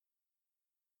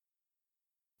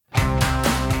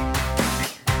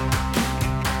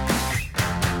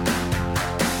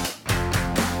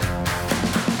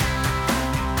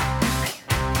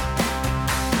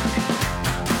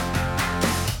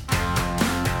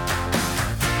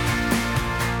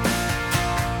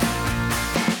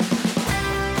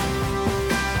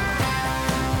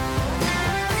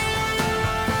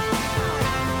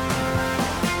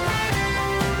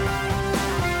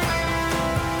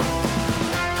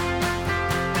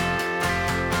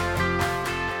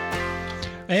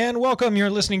And welcome. You're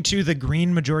listening to The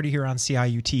Green Majority here on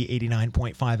CIUT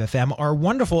 89.5 FM, our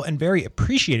wonderful and very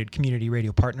appreciated community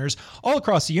radio partners all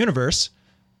across the universe,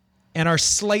 and our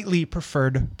slightly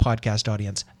preferred podcast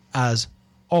audience, as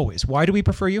always. Why do we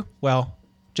prefer you? Well,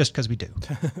 just because we do.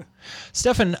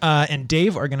 Stefan and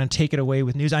Dave are going to take it away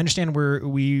with news. I understand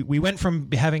we went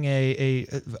from having a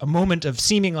moment of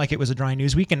seeming like it was a dry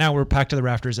news week, and now we're packed to the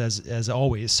rafters as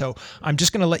always. So I'm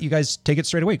just going to let you guys take it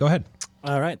straight away. Go ahead.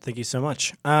 All right, thank you so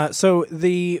much. So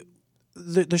the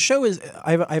show is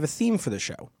I have a theme for the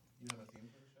show.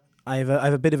 I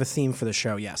have a bit of a theme for the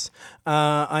show. Yes,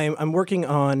 I'm working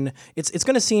on. It's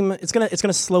going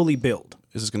to slowly build.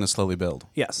 This is going to slowly build.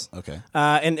 Yes. Okay.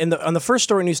 And on the first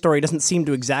news story, it doesn't seem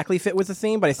to exactly fit with the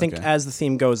theme, but I think as the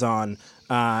theme goes on,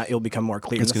 it'll become more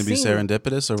clear. It's going to be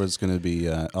serendipitous, or it's going to be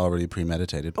already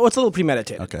premeditated? Oh, it's a little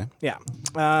premeditated. Okay. Yeah.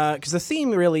 Because the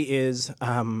theme really is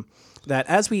that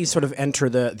as we sort of enter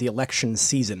the election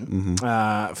season,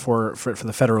 for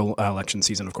the federal election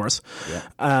season, of course,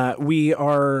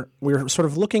 we're sort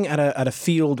of looking at a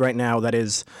field right now that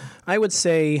is, I would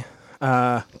say,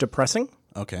 depressing.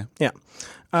 Okay. Yeah.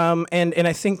 And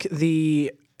I think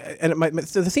the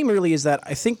theme really is that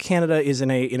I think Canada is in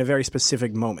a very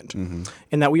specific moment,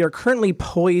 in that we are currently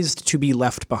poised to be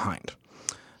left behind.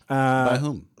 By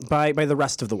whom? By the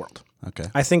rest of the world. Okay.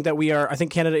 I think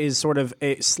Canada is sort of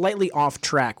slightly off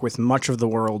track with much of the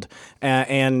world,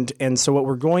 and so what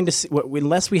we're going to see,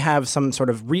 unless we have some sort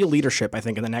of real leadership, I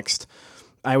think in the next,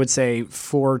 I would say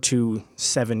 4 to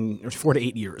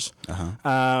 8 years,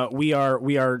 we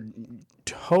are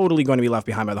totally going to be left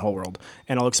behind by the whole world,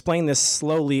 and I'll explain this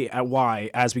slowly at why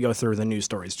as we go through the news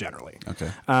stories generally.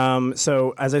 Okay.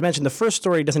 So as I mentioned, the first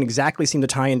story doesn't exactly seem to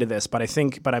tie into this, but it's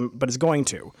going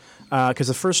to, because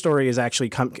the first story is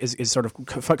actually is sort of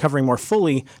covering more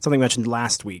fully something mentioned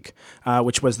last week,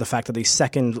 which was the fact that a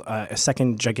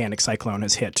second gigantic cyclone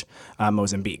has hit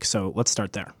Mozambique. So let's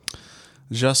start there.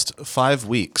 Just 5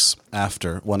 weeks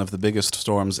after one of the biggest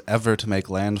storms ever to make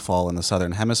landfall in the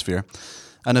southern hemisphere,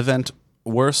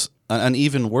 an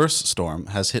even worse storm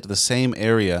has hit the same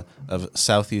area of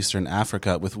southeastern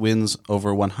Africa with winds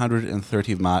over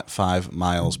 135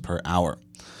 miles per hour.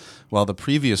 While the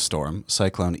previous storm,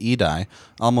 Cyclone Idai,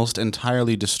 almost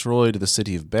entirely destroyed the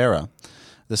city of Beira,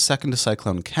 the second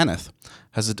Cyclone Kenneth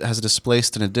has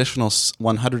displaced an additional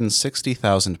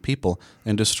 160,000 people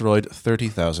and destroyed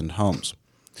 30,000 homes.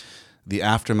 The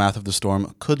aftermath of the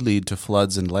storm could lead to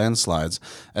floods and landslides,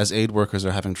 as aid workers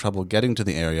are having trouble getting to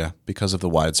the area because of the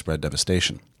widespread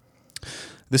devastation.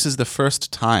 This is the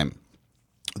first time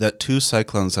that 2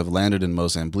 cyclones have landed in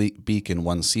Mozambique in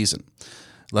one season,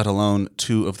 let alone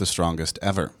 2 of the strongest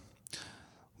ever.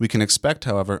 We can expect,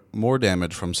 however, more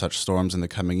damage from such storms in the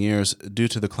coming years due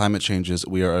to the climate changes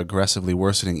we are aggressively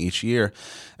worsening each year,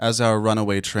 as our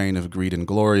runaway train of greed and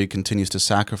glory continues to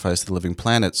sacrifice the living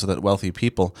planet so that wealthy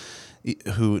people,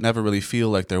 who never really feel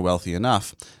like they're wealthy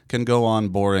enough, can go on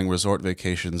boring resort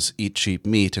vacations, eat cheap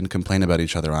meat, and complain about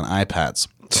each other on iPads.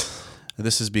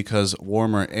 This is because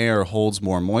warmer air holds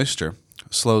more moisture,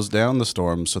 slows down the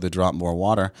storms so they drop more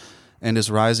water, and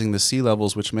is rising the sea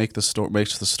levels, which makes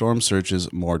the storm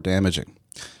surges more damaging.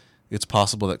 It's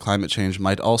possible that climate change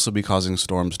might also be causing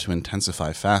storms to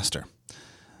intensify faster.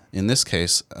 In this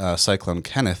case, Cyclone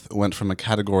Kenneth went from a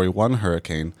Category 1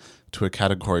 hurricane to a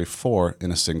Category 4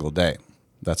 in a single day.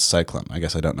 That's cyclone. I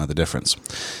guess I don't know the difference.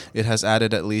 It has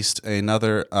added at least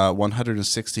another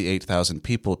 168,000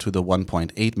 people to the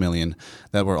 1.8 million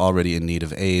that were already in need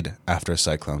of aid after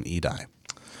Cyclone Idai.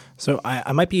 So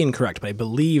I might be incorrect, but I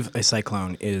believe a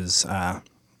cyclone is I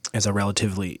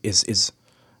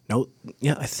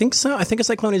think so. I think a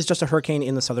cyclone is just a hurricane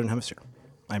in the southern hemisphere,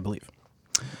 I believe.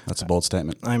 That's a bold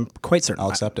statement. I'm quite certain. I'll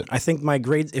accept it. I think my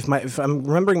grades, if I'm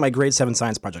remembering my grade 7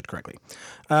 science project correctly.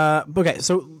 Okay,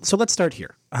 so let's start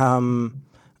here.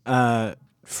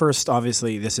 First,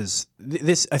 obviously,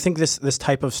 I think this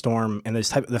type of storm and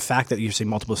the fact that you see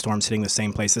multiple storms hitting the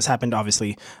same place. This happened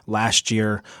obviously last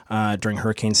year during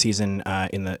hurricane season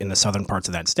in the southern parts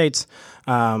of the United States,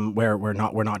 where we're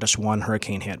not just one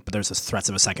hurricane hit, but there's this threats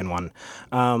of a second one,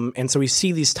 and so we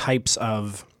see these types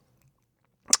of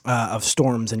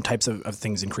storms and types of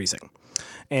things increasing,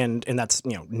 and that's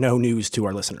no news to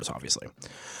our listeners, obviously.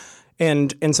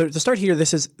 And so to start here,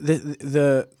 this is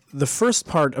the first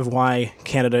part of why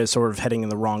Canada is sort of heading in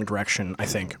the wrong direction, I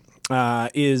think,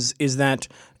 is that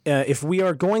if we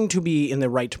are going to be in the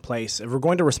right place, if we're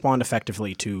going to respond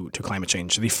effectively to climate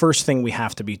change, the first thing we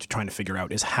have to be trying to figure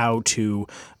out is how to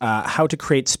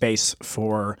create space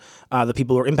for the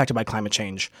people who are impacted by climate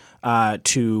change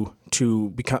to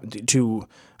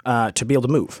to be able to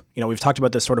move. We've talked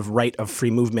about this sort of right of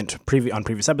free movement on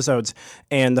previous episodes,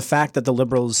 and the fact that the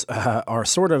Liberals are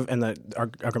sort of and are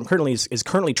currently is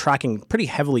currently tracking pretty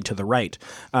heavily to the right.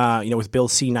 With Bill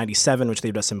C-97, which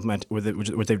they've just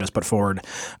which they've just put forward,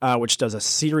 which does a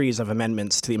series of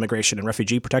amendments to the Immigration and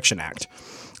Refugee Protection Act.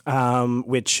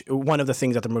 Which one of the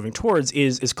things that they're moving towards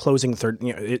is closing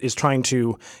is trying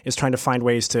to find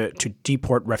ways to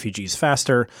deport refugees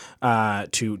faster,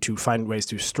 to find ways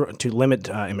to limit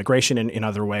immigration in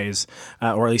other ways,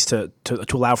 or at least to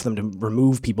allow for them to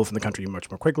remove people from the country much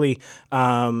more quickly,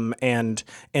 and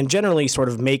generally sort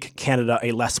of make Canada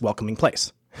a less welcoming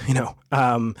place.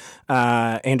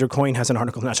 Andrew Coyne has an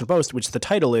article in the National Post, which the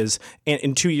title is,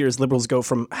 in 2 years, Liberals go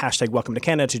from #Welcome to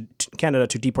Canada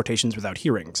to deportations without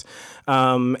hearings.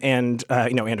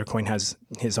 Andrew Coyne has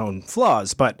his own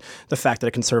flaws, but the fact that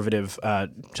a conservative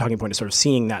talking point is sort of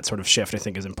seeing that sort of shift, I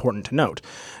think, is important to note.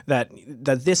 That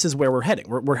this is where we're heading.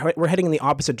 We're heading in the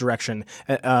opposite direction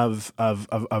of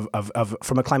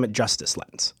from a climate justice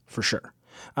lens, for sure.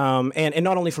 And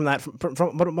not only from that,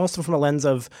 but mostly from a lens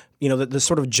of the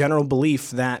sort of general belief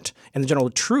that, and the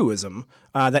general truism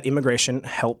that immigration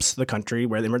helps the country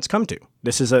where the immigrants come to.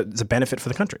 This is a benefit for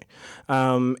the country,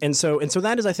 and so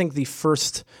that is, I think, the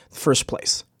first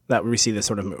place that we see this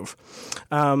sort of move,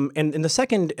 and the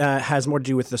second has more to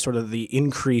do with the sort of the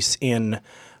increase that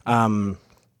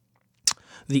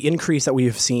we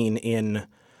have seen in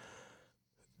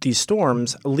these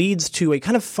storms leads to a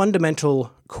kind of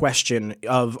fundamental question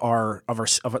of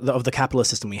the capitalist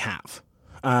system we have,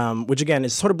 which again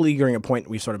is sort of beleaguering a point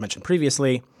we've sort of mentioned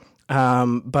previously,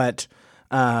 but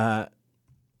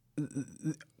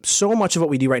so much of what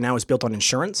we do right now is built on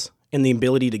insurance and the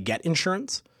ability to get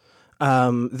insurance,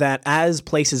 that as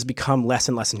places become less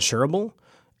and less insurable,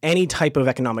 any type of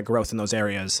economic growth in those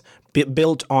areas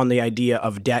built on the idea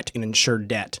of debt and insured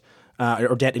debt,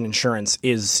 or debt and insurance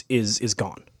is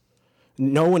gone.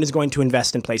 No one is going to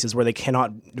invest in places where they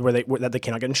cannot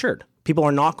get insured. People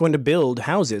are not going to build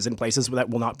houses in places that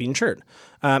will not be insured.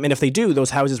 And if they do, those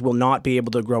houses will not be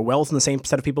able to grow wealth in the same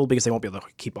set of people because they won't be able to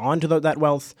keep on to that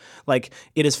wealth. Like,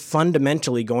 it is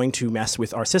fundamentally going to mess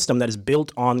with our system that is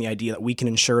built on the idea that we can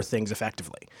insure things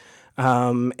effectively.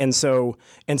 And so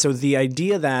the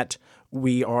idea that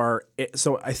we are,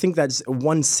 so I think that's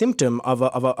one symptom of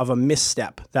a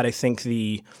misstep that I think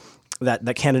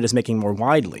that Canada is making more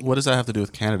widely. What does that have to do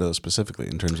with Canada specifically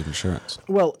in terms of insurance?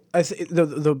 Well,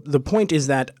 the point is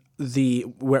that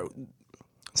so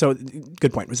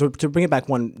good point. So to bring it back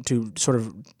to sort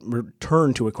of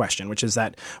return to a question, which is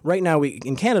that right now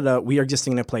in Canada we are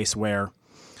existing in a place where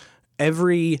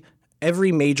every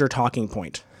major talking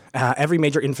point, every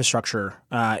major infrastructure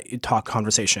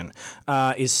conversation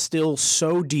is still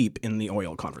so deep in the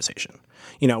oil conversation.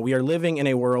 We are living in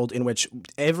a world in which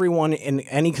everyone in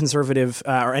any conservative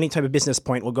or any type of business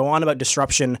point will go on about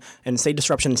disruption and say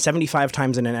disruption 75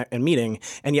 times in a meeting,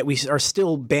 and yet we are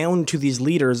still bound to these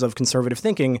leaders of conservative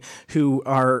thinking who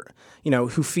are,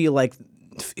 who feel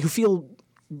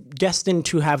destined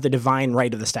to have the divine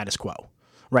right of the status quo.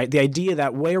 Right, the idea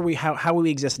that how we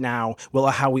exist now will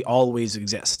how we always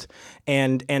exist,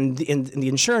 and the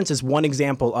insurance is one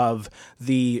example of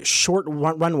the short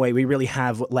runway we really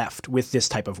have left with this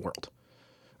type of world,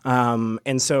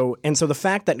 and so the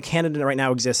fact that Canada right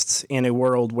now exists in a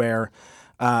world where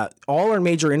all our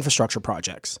major infrastructure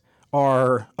projects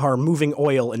are moving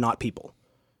oil and not people.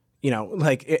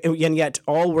 And yet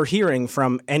all we're hearing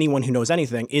from anyone who knows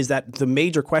anything is that the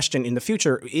major question in the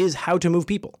future is how to move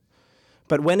people.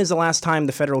 But when is the last time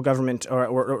the federal government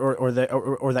or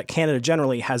that Canada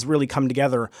generally has really come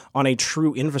together on a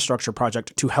true infrastructure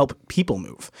project to help people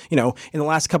move? In the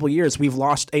last couple of years, we've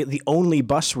lost the only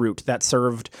bus route that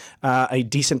served a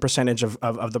decent percentage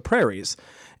of the prairies,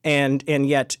 and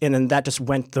then that just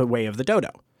went the way of the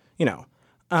dodo.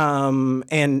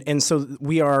 And so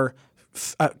we are.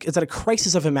 It's at a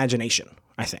crisis of imagination,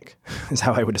 I think, is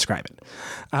how I would describe it.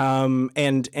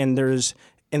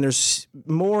 And there's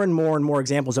more and more and more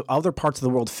examples of other parts of the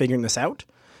world figuring this out.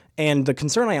 And the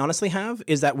concern I honestly have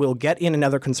is that we'll get in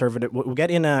we'll get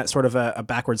in a sort of a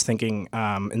backwards thinking,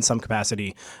 in some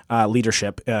capacity,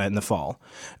 leadership in the fall.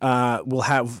 We'll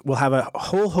have a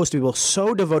whole host of people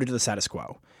so devoted to the status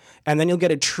quo. And then you'll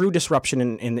get a true disruption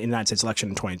in the United States election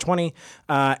in 2020,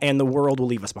 and the world will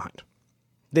leave us behind.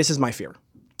 This is my fear.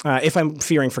 if I'm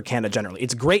fearing for Canada generally.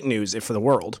 It's great news for the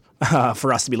world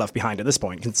for us to be left behind at this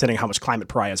point, considering how much climate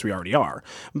pariahs we already are.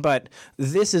 But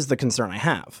this is the concern I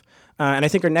have. And I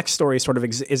think our next story sort of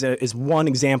is one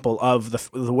example of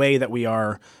the way that we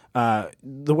are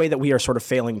sort of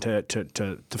failing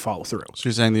to follow through. So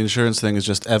you're saying the insurance thing is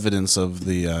just evidence of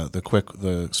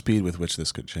the speed with which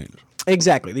this could change.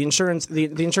 Exactly. The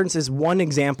insurance is one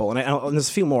example, and there's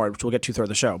a few more which we'll get to throughout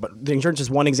the show. But the insurance is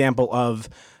one example of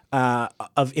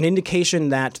an indication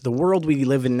that the world we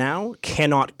live in now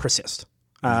cannot persist.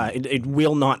 It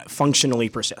will not functionally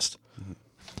persist.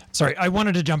 Sorry, I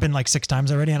wanted to jump in like 6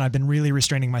 times already, and I've been really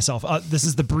restraining myself. This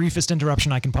is the briefest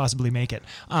interruption I can possibly make it.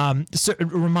 So a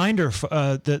reminder,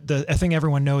 the thing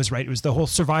everyone knows, right? It was the whole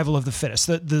survival of the fittest.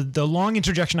 The long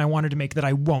interjection I wanted to make that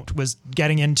I won't was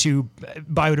getting into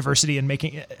biodiversity and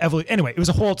making anyway, it was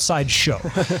a whole side show.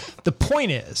 The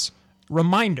point is,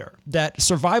 reminder that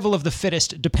survival of the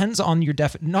fittest depends on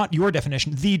not your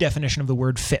definition, the definition of the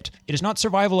word fit. It is not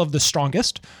survival of the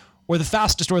strongest, or the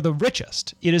fastest, or the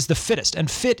richest. It is the fittest,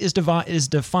 and fit is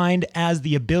defined as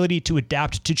the ability to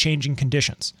adapt to changing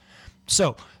conditions.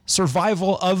 So,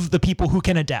 survival of the people who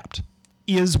can adapt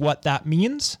is what that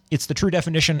means. It's the true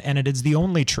definition, and it is the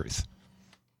only truth.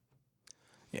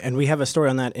 And we have a story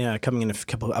on that coming in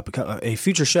a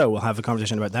future show. We'll have a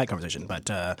conversation about that conversation. But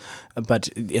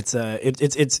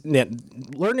it's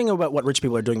learning about what rich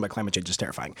people are doing about climate change is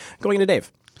terrifying. Going into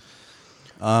Dave.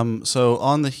 So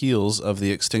on the heels of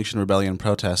the Extinction Rebellion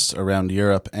protests around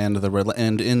Europe and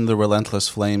in the relentless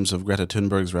flames of Greta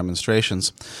Thunberg's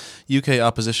demonstrations, UK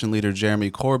opposition leader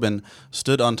Jeremy Corbyn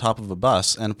stood on top of a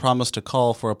bus and promised to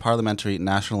call for a parliamentary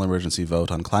national emergency vote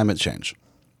on climate change.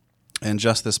 And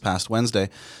just this past Wednesday,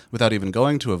 without even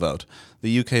going to a vote,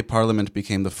 the UK Parliament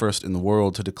became the first in the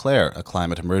world to declare a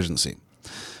climate emergency.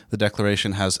 The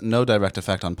declaration has no direct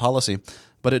effect on policy,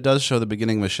 but it does show the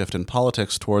beginning of a shift in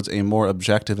politics towards a more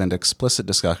objective and explicit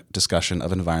discussion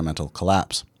of environmental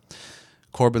collapse.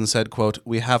 Corbyn said, quote,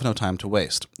 "We have no time to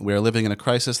waste. We are living in a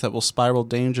crisis that will spiral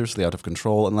dangerously out of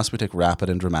control unless we take rapid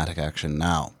and dramatic action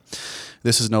now.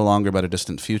 This is no longer about a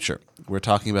distant future. We're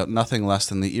talking about nothing less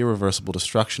than the irreversible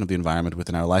destruction of the environment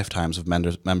within our lifetimes of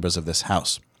members of this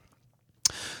House."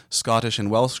 Scottish and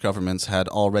Welsh governments had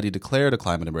already declared a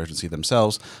climate emergency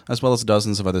themselves, as well as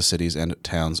dozens of other cities and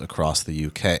towns across the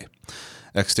UK.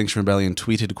 Extinction Rebellion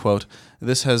tweeted, quote,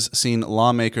 "This has seen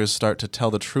lawmakers start to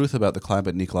tell the truth about the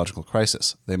climate and ecological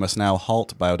crisis. They must now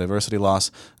halt biodiversity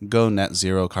loss, go net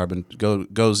zero carbon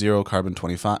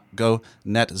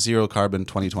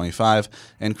 2025,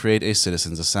 and create a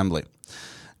citizens' assembly."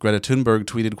 Greta Thunberg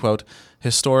tweeted, quote,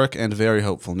 "Historic and very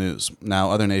hopeful news.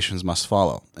 Now other nations must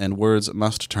follow, and words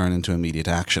must turn into immediate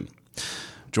action."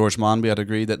 George Monbiot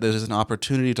agreed that there is an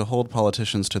opportunity to hold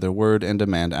politicians to their word and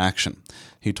demand action.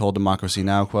 He told Democracy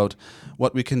Now!, quote,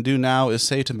 "What we can do now is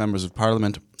say to members of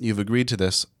parliament, you've agreed to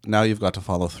this, now you've got to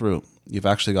follow through. You've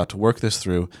actually got to work this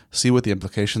through, see what the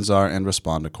implications are, and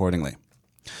respond accordingly."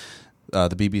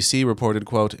 The BBC reported,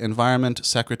 quote, "Environment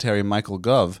Secretary Michael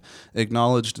Gove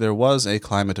acknowledged there was a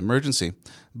climate emergency,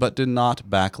 but did not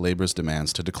back Labour's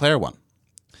demands to declare one.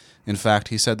 In fact,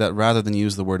 he said that rather than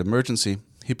use the word emergency,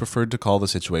 he preferred to call the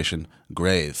situation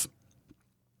grave."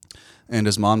 And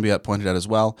as Monbiot pointed out as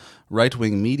well,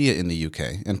 right-wing media in the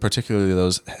UK, and particularly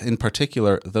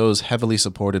those heavily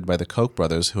supported by the Koch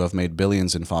brothers who have made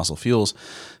billions in fossil fuels,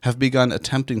 have begun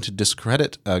attempting to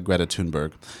discredit Greta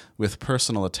Thunberg with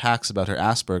personal attacks about her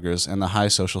Asperger's and the high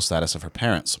social status of her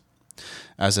parents.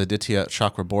 As Aditya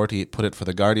Chakraborty put it for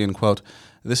The Guardian, quote,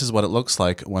 "This is what it looks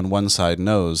like when one side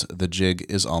knows the jig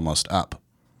is almost up."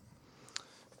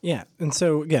 Yeah, and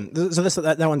so again,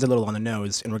 that one's a little on the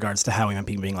nose in regards to how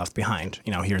MMP being left behind.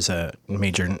 You know, here's a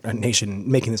major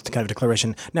nation making this kind of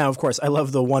declaration. Now, of course, I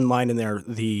love the one line in there.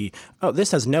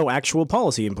 This has no actual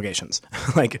policy implications.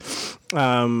 But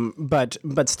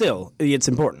still, it's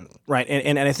important, right?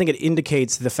 And I think it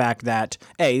indicates the fact that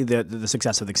the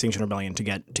success of the Extinction Rebellion to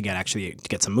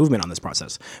get some movement on this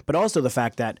process, but also the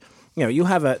fact that you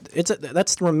have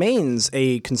that remains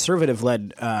a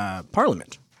conservative-led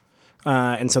parliament.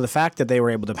 And so the fact that they were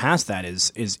able to pass that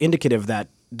is indicative that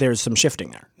there's some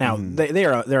shifting there. Now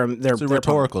It's a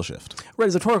rhetorical shift. Right,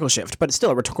 it's a rhetorical shift, but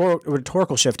still a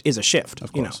rhetorical shift is a shift.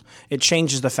 Of course. It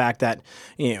changes the fact that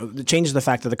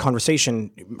the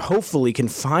conversation hopefully can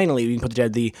finally be put together.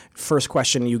 The first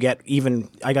question you get,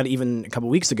 I got even a couple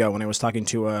weeks ago when I was talking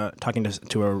to a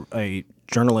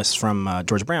journalists from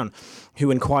George Brown,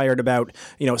 who inquired about,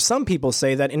 some people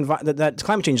say that that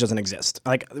climate change doesn't exist.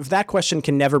 Like, that question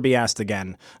can never be asked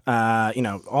again.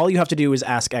 All you have to do is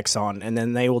ask Exxon, and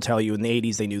then they will tell you in the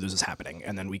 80s they knew this was happening,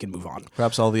 and then we can move on.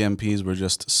 Perhaps all the MPs were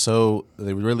just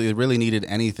they really needed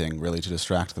anything really to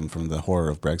distract them from the horror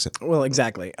of Brexit. Well,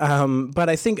 exactly.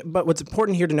 But what's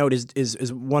important here to note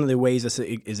is one of the ways this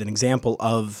is an example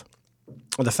of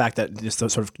the fact that this the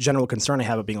sort of general concern I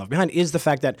have of being left behind is the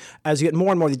fact that as you get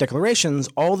more and more of these declarations,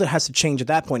 all that has to change at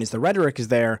that point is the rhetoric is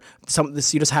there.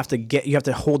 You just have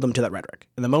to hold them to that rhetoric.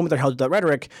 And the moment they're held to that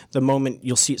rhetoric, the moment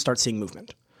you'll start seeing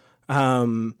movement.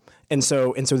 And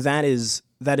so that is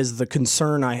the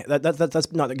concern.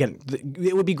 That's not, again,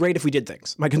 it would be great if we did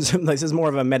things. My concern, this is more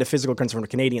of a metaphysical concern for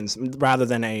Canadians rather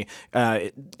than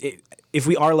if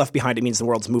we are left behind, it means the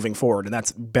world's moving forward, and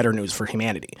that's better news for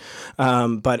humanity.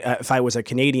 But if I was a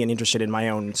Canadian interested in my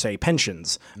own, say,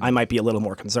 pensions, I might be a little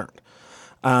more concerned.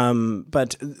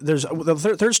 But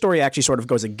the third story actually sort of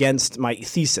goes against my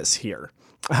thesis here.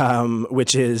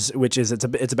 Which is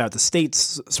it's about the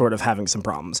states sort of having some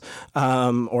problems,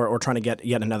 or trying to get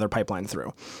yet another pipeline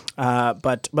through.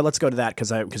 But let's go to that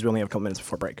because we only have a couple minutes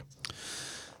before break.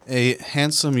 A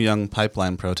handsome young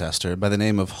pipeline protester by the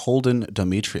name of Holden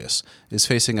Demetrius is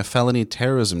facing a felony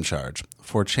terrorism charge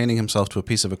for chaining himself to a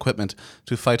piece of equipment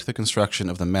to fight the construction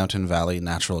of the Mountain Valley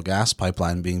natural gas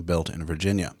pipeline being built in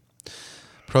Virginia.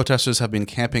 Protesters have been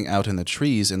camping out in the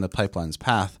trees in the pipeline's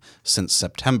path since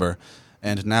September,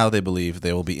 and now they believe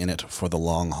they will be in it for the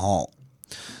long haul.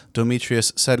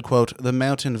 Demetrius said, quote, "The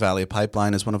Mountain Valley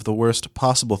pipeline is one of the worst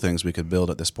possible things we could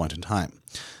build at this point in time.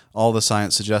 All the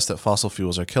science suggests that fossil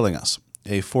fuels are killing us.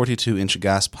 A 42-inch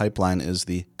gas pipeline is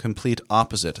the complete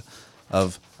opposite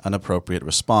of an appropriate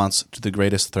response to the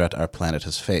greatest threat our planet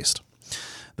has faced."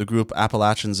 The group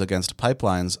Appalachians Against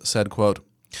Pipelines said, quote,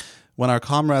 "When our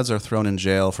comrades are thrown in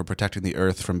jail for protecting the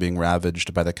earth from being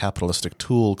ravaged by the capitalistic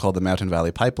tool called the Mountain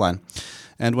Valley Pipeline,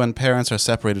 and when parents are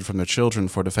separated from their children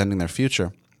for defending their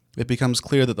future, it becomes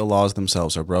clear that the laws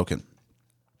themselves are broken.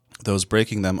 Those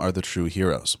breaking them are the true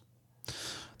heroes."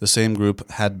 The same group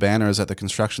had banners at the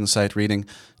construction site reading,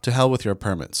 "To hell with your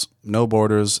permits. No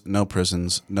borders, no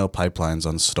prisons, no pipelines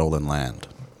on stolen land."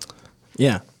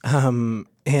 Yeah.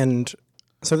 And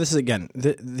so this is, again,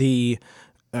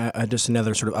 just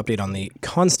another sort of update on the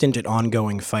constant and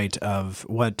ongoing fight of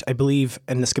what I believe,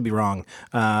 and this could be wrong,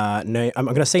 I'm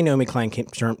going to say Naomi Klein came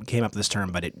up with this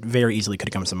term, but it very easily could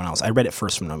have come from someone else. I read it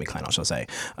first from Naomi Klein, I shall say,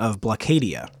 of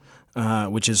Blockadia,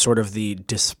 which is sort of the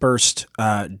dispersed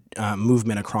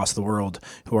movement across the world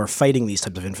who are fighting these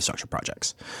types of infrastructure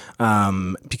projects.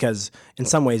 Because in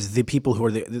some ways, the people who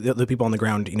are the people on the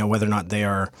ground, whether or not they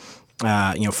are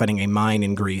fighting a mine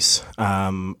in Greece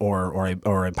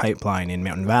or a pipeline in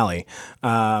Mountain Valley,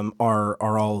 are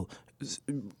all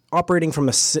operating from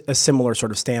a similar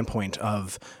sort of standpoint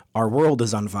of our world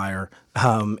is on fire,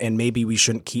 and maybe we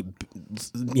shouldn't keep,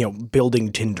 building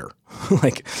Tinder,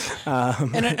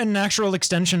 and a natural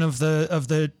extension of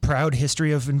the proud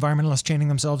history of environmentalists chaining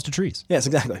themselves to trees. Yes,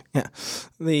 exactly. Yeah,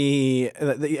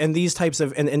 and these types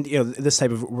of and this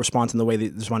type of response and the way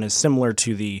that this one is similar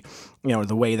to the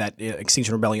way that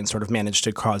Extinction Rebellion sort of managed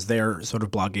to cause their sort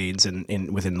of blockades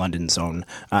within London's own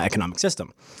economic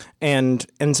system, and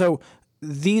so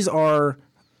these are.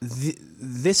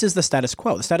 This is the status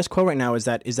quo. The status quo right now is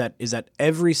that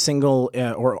every single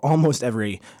or almost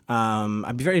every.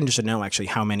 I'd be very interested to know actually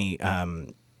how many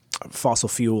fossil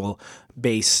fuel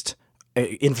based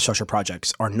infrastructure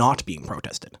projects are not being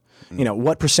protested.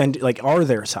 What percent? Are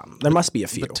there some? There must be a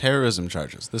few. But terrorism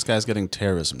charges. This guy's getting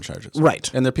terrorism charges. Right.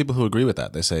 And there are people who agree with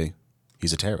that. They say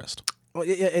he's a terrorist. Well,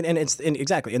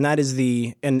 exactly, and that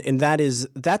is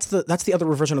that's the other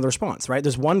version of the response, right?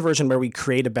 There's one version where we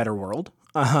create a better world,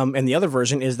 and the other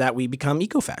version is that we become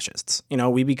eco-fascists.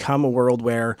 We become a world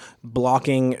where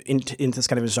blocking into this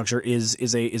kind of infrastructure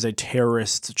is a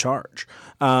terrorist charge,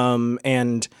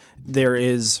 and there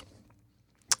is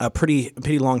a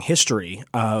pretty long history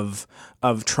of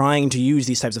trying to use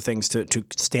these types of things to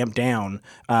stamp down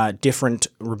different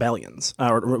rebellions.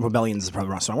 Or rebellions is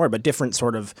probably the wrong word, but different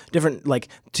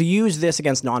to use this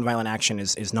against nonviolent action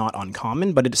is not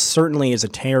uncommon, but it certainly is a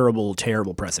terrible,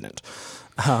 terrible precedent.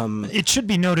 It should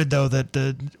be noted, though,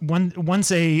 that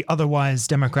once a otherwise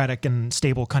democratic and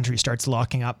stable country starts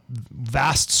locking up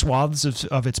vast swaths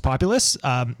of its populace,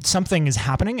 something is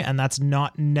happening, and that's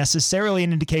not necessarily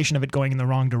an indication of it going in the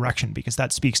wrong direction, because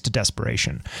that speaks to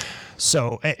desperation.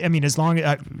 So, I mean, as long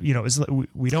as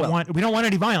we don't want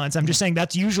any violence. I'm just saying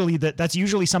that's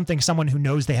usually something someone who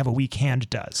knows they have a weak hand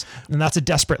does, and that's a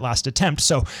desperate last attempt.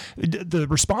 So, the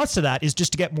response to that is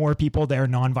just to get more people there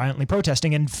non-violently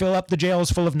protesting and fill up the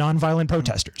jails full of non-violent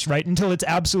protesters, right? Until it's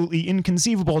absolutely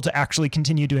inconceivable to actually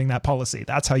continue doing that policy.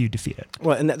 That's how you defeat it.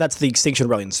 Well, and that's the Extinction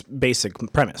Rebellion's basic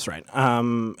premise, right?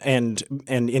 And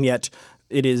yet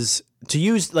it is to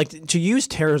use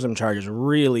terrorism charges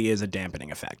really is a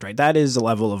dampening effect, right? That is a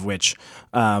level of which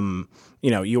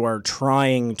you are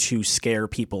trying to scare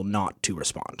people not to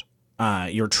respond.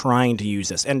 You're trying to use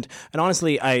this, and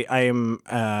honestly, I am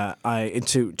as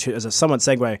a somewhat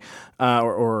segue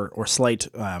or slight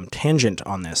tangent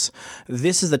on this.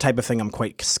 This is the type of thing I'm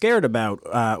quite scared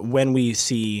about when we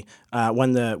see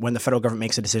when the federal government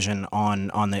makes a decision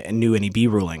on the new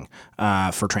NEB ruling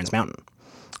for Trans Mountain.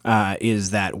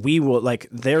 Is that we will if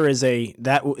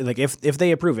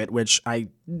they approve it, which I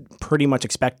pretty much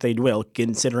expect they will,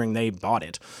 considering they bought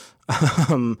it,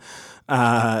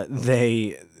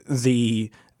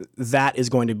 that is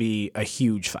going to be a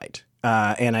huge fight.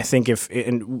 And I think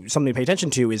something to pay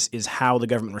attention to is how the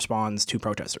government responds to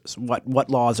protesters. What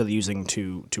laws are they using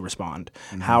to respond?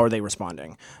 Mm-hmm. How are they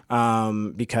responding?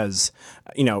 Because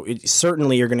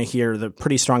certainly you're going to hear the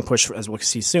pretty strong push, as we'll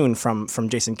see soon, from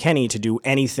Jason Kenney to do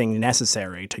anything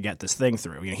necessary to get this thing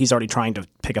through. He's already trying to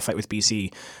pick a fight with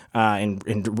BC and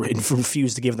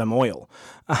refuse to give them oil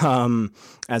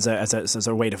as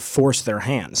a way to force their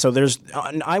hand. So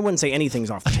I wouldn't say anything's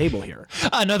off the table here.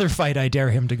 Another fight I dare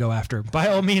him to go after. By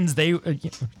all means,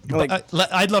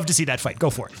 I'd love to see that fight. Go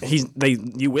for it.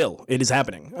 You will. It is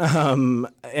happening.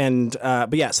 But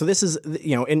yeah. So this is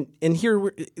and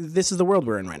here this is the world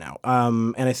we're in right now.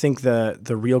 And I think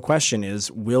the real question is,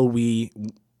 will we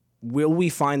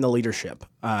find the leadership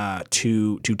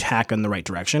to tack in the right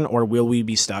direction, or will we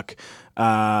be stuck,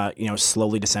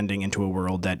 slowly descending into a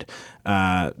world that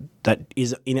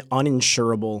is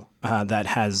uninsurable, that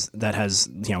has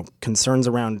concerns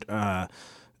around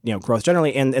growth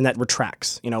generally, and that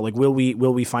retracts. Will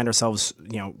we find ourselves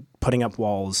putting up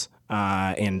walls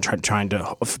and trying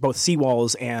to both sea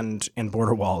walls and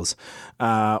border walls,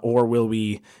 or will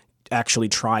we actually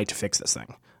try to fix this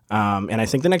thing? And I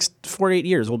think the next 4 to 8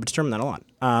 years will determine that a lot.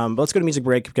 But let's go to music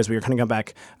break, because we are going to come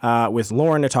back with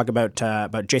Lauren to talk about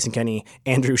Jason Kenney,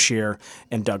 Andrew Scheer,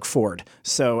 and Doug Ford.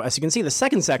 So as you can see, the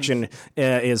second section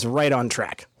is right on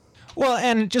track. Well,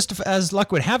 and just as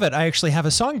luck would have it, I actually have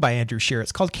a song by Andrew Scheer.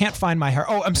 It's called Can't Find My Heart.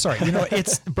 Oh, I'm sorry.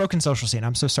 It's Broken Social Scene.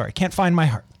 I'm so sorry. Can't Find My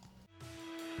Heart.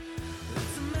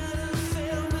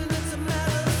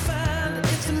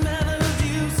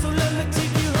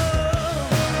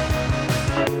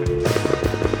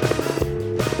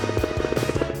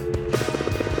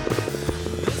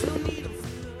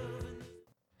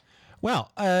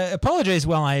 Well, apologize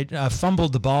while I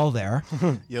fumbled the ball there.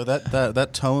 Yo, that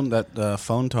tone, that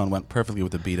phone tone went perfectly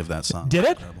with the beat of that song. Did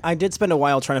it? I did spend a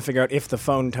while trying to figure out if the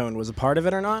phone tone was a part of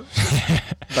it or not.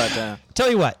 But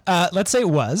tell you what, let's say it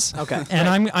was. Okay. And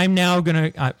I'm now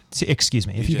gonna excuse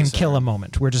me if you can kill a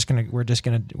moment. We're just gonna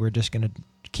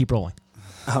keep rolling.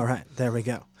 All right, there we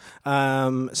go.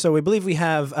 So we believe we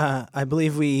have. I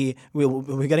believe we'll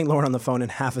be getting Lauren on the phone in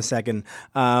half a second.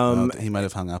 He might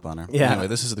have hung up on her. Yeah. Anyway,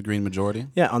 this is the Green Majority.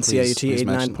 Yeah, on CIUT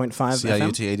 89.5 FM.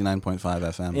 CIUT 89.5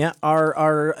 FM. Yeah,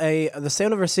 the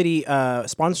Sound of Our City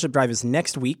sponsorship drive is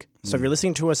next week. So if you're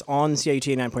listening to us on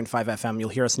CIUT 89.5 FM, you'll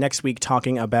hear us next week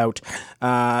talking about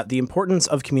the importance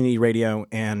of community radio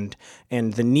and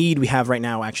the need we have right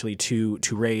now actually to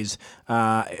raise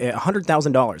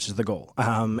 $100,000 is the goal.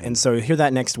 And so you'll hear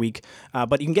that next week.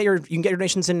 But you can get your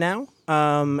donations in now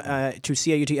to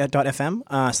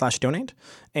ciut.fm/donate.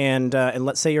 And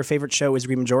let's say your favorite show is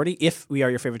Green Majority, if we are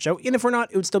your favorite show. And if we're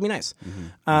not, it would still be nice.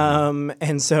 Mm-hmm.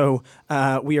 And so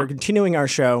we are continuing our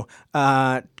show.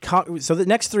 So the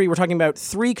next three, we're talking about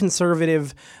three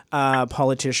conservative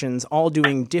politicians all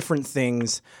doing different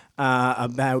things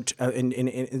about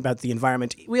the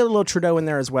environment. We had a little Trudeau in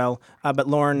there as well. But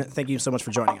Lauren, thank you so much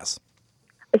for joining us.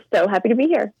 So happy to be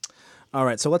here. All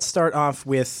right, so let's start off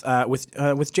with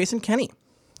Jason Kenney.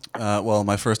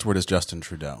 My first word is Justin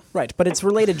Trudeau. Right, but it's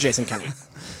related to Jason Kenney.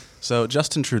 So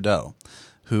Justin Trudeau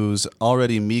whose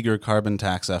already meager carbon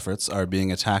tax efforts are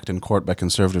being attacked in court by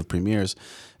Conservative premiers,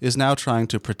 is now trying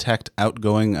to protect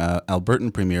outgoing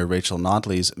Albertan Premier Rachel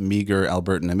Notley's meager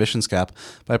Albertan emissions cap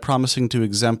by promising to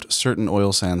exempt certain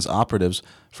oil sands operatives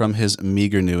from his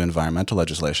meager new environmental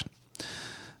legislation.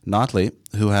 Notley,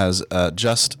 who has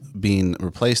just been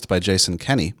replaced by Jason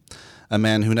Kenney, a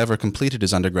man who never completed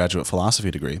his undergraduate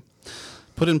philosophy degree,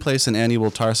 put in place an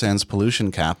annual tar sands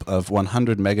pollution cap of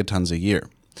 100 megatons a year.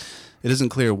 It isn't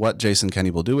clear what Jason Kenney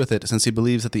will do with it, since he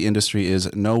believes that the industry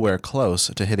is nowhere close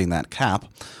to hitting that cap,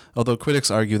 although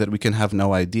critics argue that we can have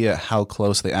no idea how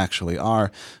close they actually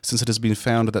are, since it has been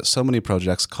found that so many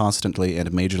projects constantly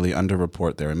and majorly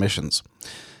underreport their emissions.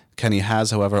 Kenney has,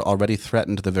 however, already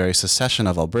threatened the very secession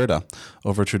of Alberta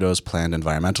over Trudeau's planned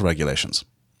environmental regulations.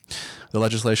 The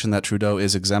legislation that Trudeau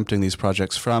is exempting these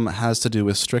projects from has to do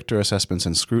with stricter assessments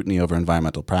and scrutiny over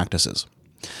environmental practices.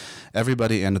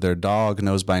 Everybody and their dog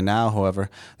knows by now, however,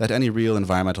 that any real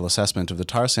environmental assessment of the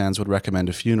tar sands would recommend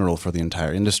a funeral for the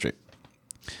entire industry.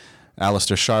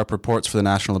 Alistair Sharp reports for the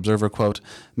National Observer, quote,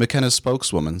 McKenna's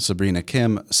spokeswoman, Sabrina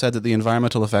Kim, said that the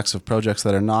environmental effects of projects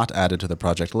that are not added to the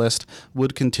project list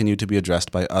would continue to be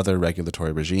addressed by other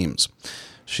regulatory regimes.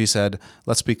 She said,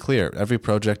 let's be clear, every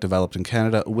project developed in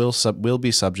Canada will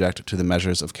be subject to the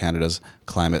measures of Canada's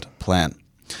climate plan.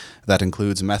 That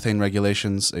includes methane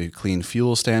regulations, a clean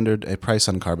fuel standard, a price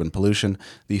on carbon pollution,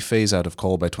 the phase-out of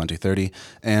coal by 2030,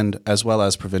 and as well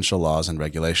as provincial laws and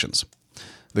regulations.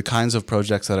 The kinds of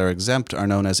projects that are exempt are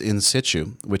known as in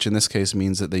situ, which in this case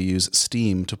means that they use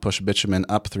steam to push bitumen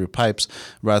up through pipes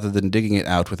rather than digging it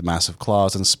out with massive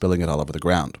claws and spilling it all over the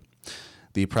ground.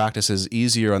 The practice is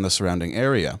easier on the surrounding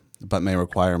area, but may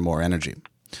require more energy.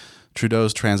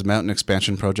 Trudeau's Trans Mountain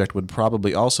expansion project would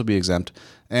probably also be exempt,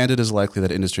 and it is likely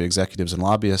that industry executives and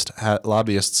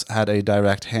lobbyists had a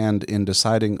direct hand in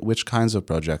deciding which kinds of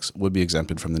projects would be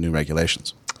exempted from the new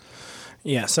regulations.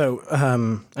 Yeah, so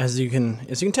as you can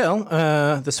tell,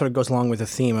 this sort of goes along with the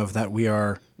theme of that we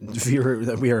are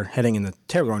heading in the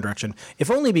terrible wrong direction, if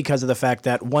only because of the fact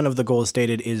that one of the goals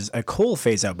stated is a coal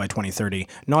phase out by 2030,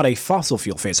 not a fossil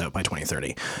fuel phase out by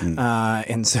 2030,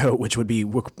 and so which would be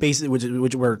basically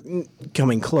which we're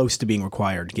coming close to being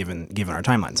required given our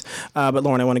timelines. But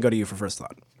Lauren, I want to go to you for first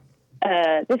thought.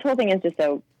 This whole thing is just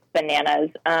so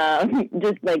bananas.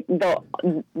 Just like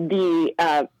the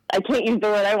I can't use the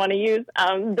word I want to use.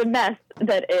 The mess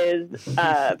that is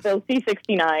Bill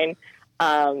C-69,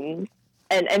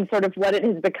 and sort of what it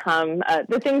has become.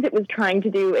 The things it was trying to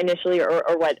do initially, or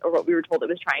what we were told it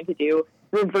was trying to do,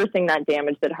 reversing that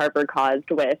damage that Harper caused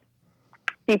with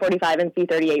C-45 and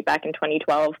C-38 back in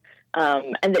 2012,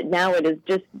 and that now it is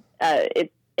just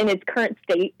it's in its current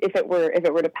state. If it were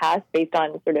to pass, based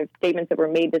on sort of statements that were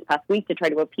made this past week to try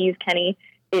to appease Kenney,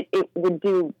 it would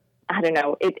do. I don't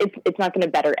know. It's not going to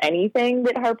better anything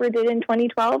that Harper did in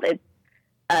 2012.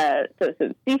 So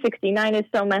C-69 is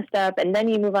so messed up, and then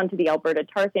you move on to the Alberta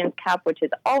tar sands cap, which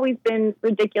has always been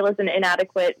ridiculous and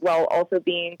inadequate, while also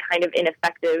being kind of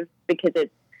ineffective because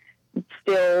it's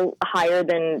still higher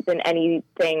than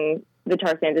anything the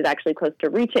tar sands is actually close to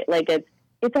reach it. Like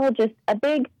it's all just a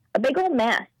big old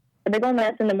mess, and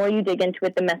the more you dig into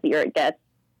it, the messier it gets.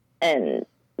 And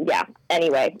yeah,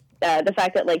 anyway, the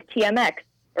fact that like TMX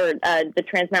or the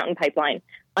Trans Mountain pipeline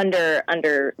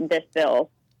under this bill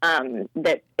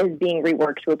that is being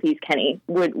reworked to appease Kenney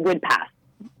would pass,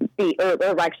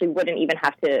 or actually wouldn't even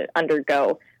have to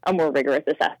undergo a more rigorous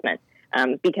assessment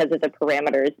because of the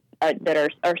parameters that are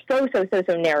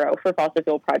so narrow for fossil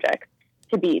fuel projects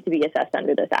to be assessed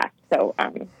under this act. So.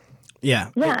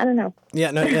 Yeah, I don't know.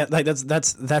 Like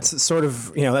that's sort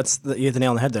of, you hit the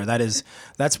nail on the head there.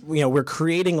 That's we're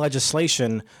creating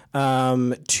legislation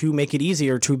to make it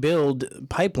easier to build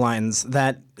pipelines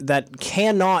that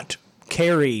cannot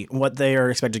carry what they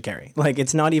are expected to carry. Like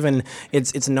it's not even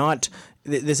it's not.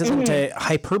 This isn't a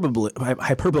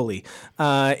hyperbole.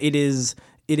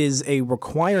 It is a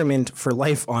requirement for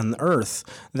life on Earth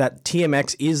that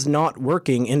TMX is not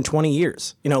working in 20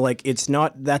 years. It's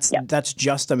not. That's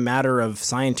just a matter of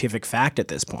scientific fact at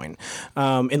this point.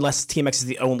 Unless TMX is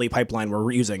the only pipeline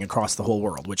we're using across the whole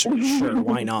world, which sure,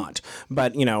 why not?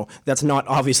 But that's not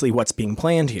obviously what's being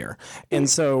planned here. And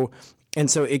so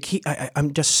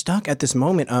I'm just stuck at this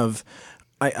moment of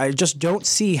I just don't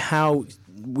see how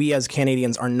we as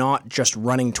Canadians are not just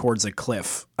running towards a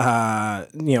cliff,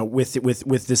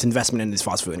 with this investment in these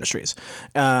fossil fuel industries.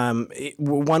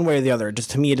 One way or the other,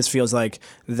 just to me, it just feels like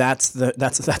that's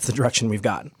the direction we've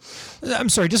got. I'm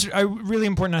sorry, just really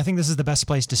important. I think this is the best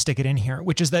place to stick it in here,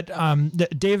 which is that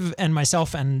Dave and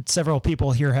myself and several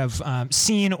people here have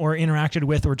seen or interacted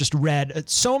with or just read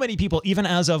so many people, even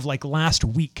as of like last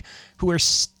week, who are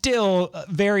still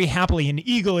very happily and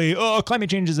eagerly, climate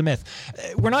change is a myth.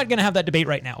 We're not going to have that debate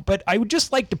right now, but I would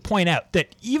just like to point out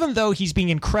that even though he's being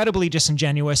incredibly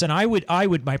disingenuous, and I would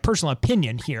my personal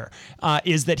opinion here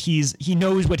is that he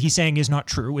knows what he's saying is not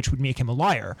true, which would make him a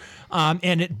liar,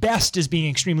 and at best is being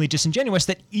extremely disingenuous,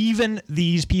 that even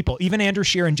these people, even Andrew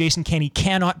Scheer and Jason Kenney,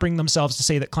 cannot bring themselves to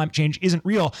say that climate change isn't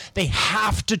real. They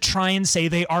have to try and say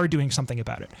they are doing something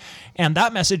about it. And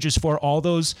that message is for all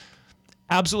those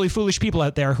absolutely foolish people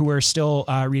out there who are still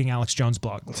reading Alex Jones'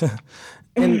 blog.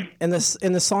 And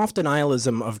the soft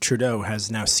denialism of Trudeau has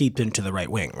now seeped into the right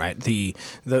wing, right? The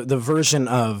version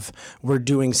of we're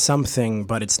doing something,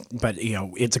 but it's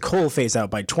a coal phase out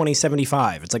by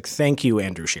 2075. It's like, thank you,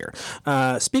 Andrew Scheer.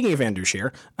 Speaking of Andrew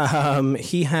Scheer,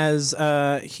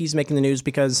 he's making the news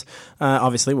because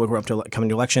obviously we're up to coming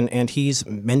to election, and he's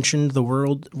mentioned the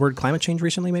word climate change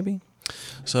recently, maybe.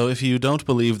 So if you don't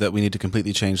believe that we need to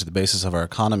completely change the basis of our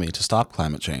economy to stop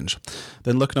climate change,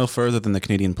 then look no further than the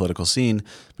Canadian political scene,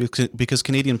 because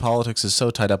Canadian politics is so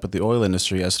tied up with the oil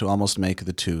industry as to almost make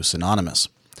the two synonymous.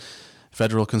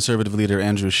 Federal Conservative leader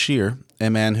Andrew Scheer, a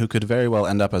man who could very well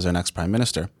end up as our next Prime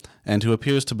Minister, and who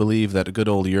appears to believe that good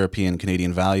old European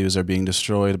Canadian values are being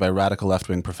destroyed by radical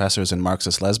left-wing professors and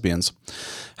Marxist lesbians,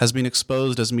 has been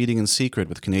exposed as meeting in secret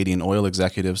with Canadian oil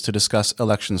executives to discuss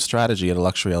election strategy at a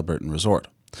luxury Albertan resort.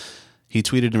 He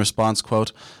tweeted in response,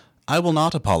 quote, "I will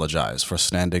not apologize for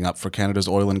standing up for Canada's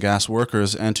oil and gas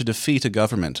workers and to defeat a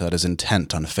government that is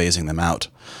intent on phasing them out.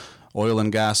 Oil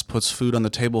and gas puts food on the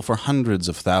table for hundreds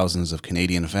of thousands of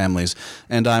Canadian families,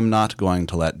 and I'm not going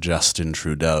to let Justin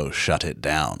Trudeau shut it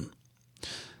down."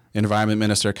 Environment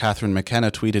Minister Catherine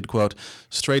McKenna tweeted, quote,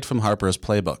 "Straight from Harper's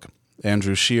playbook.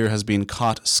 Andrew Scheer has been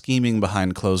caught scheming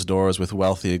behind closed doors with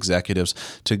wealthy executives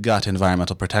to gut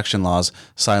environmental protection laws,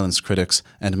 silence critics,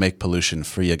 and make pollution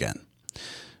free again."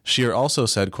 Scheer also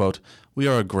said, quote, "We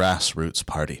are a grassroots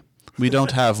party. We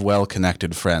don't have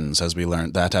well-connected friends, as we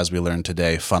learned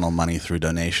today, funnel money through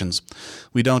donations.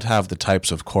 We don't have the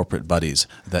types of corporate buddies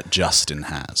that Justin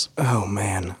has." Oh,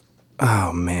 man.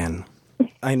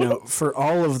 I know, for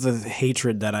all of the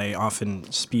hatred that I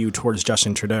often spew towards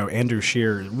Justin Trudeau, Andrew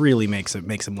Scheer really makes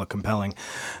him look compelling.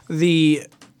 It's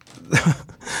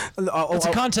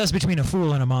a contest between a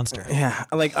fool and a monster. Yeah,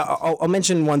 like I'll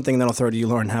mention one thing, then I'll throw it to you,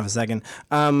 Lauren, in half a second.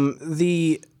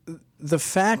 The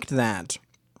fact that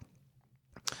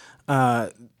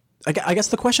I guess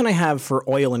the question I have for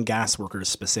oil and gas workers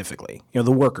specifically,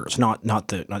 the workers, not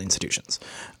institutions,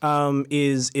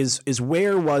 is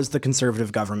where was the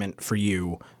Conservative government for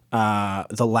you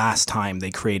the last time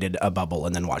they created a bubble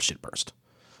and then watched it burst?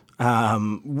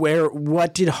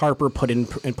 What did Harper put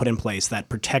in place that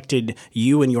protected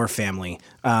you and your family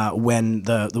when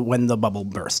the bubble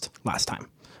burst last time?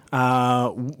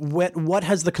 What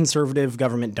has the Conservative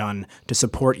government done to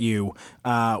support you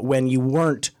when you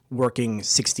weren't working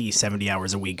 60, 70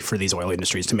 hours a week for these oil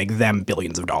industries to make them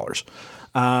billions of dollars?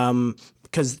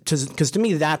 Because to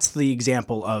me, that's the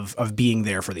example of being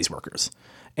there for these workers.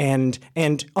 And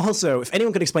also, if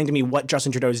anyone could explain to me what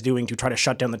Justin Trudeau is doing to try to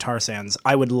shut down the tar sands,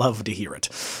 I would love to hear it.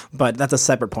 But that's a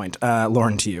separate point.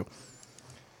 Lauren, to you.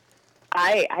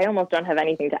 I almost don't have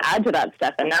anything to add to that,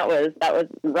 Stefan. That was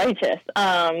righteous.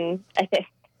 I think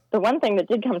the one thing that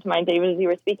did come to mind, David, as you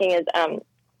were speaking, is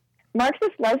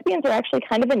Marxist lesbians are actually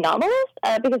kind of anomalous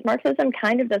because Marxism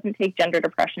kind of doesn't take gender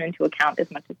depression into account as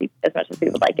much as we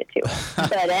would like it to.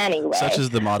 But anyway, such is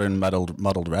the modern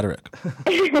muddled rhetoric.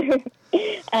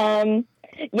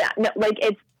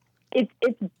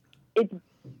 It's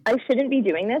I shouldn't be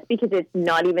doing this because it's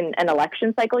not even an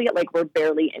election cycle yet. Like, we're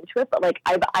barely into it, but like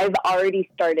I've already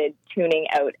started tuning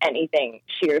out anything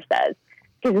Scheer says,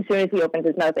 because as soon as he opens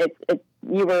his mouth,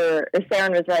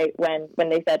 Saren was right when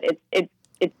they said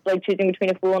it's like choosing between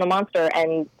a fool and a monster,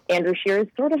 and Andrew Scheer is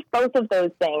sort of both of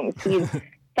those things. He's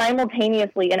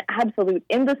simultaneously an absolute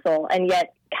imbecile and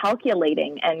yet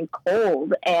calculating and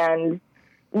cold and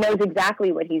knows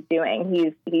exactly what he's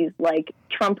doing. He's like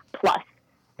Trump plus.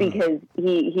 because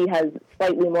he has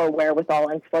slightly more wherewithal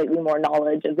and slightly more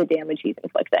knowledge of the damage he's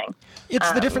inflicting.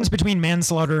 It's the difference between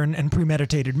manslaughter and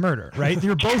premeditated murder, right?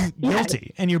 You're both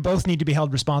guilty, and you both need to be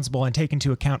held responsible and taken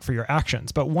into account for your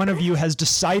actions. But one of you has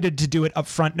decided to do it up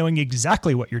front, knowing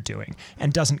exactly what you're doing,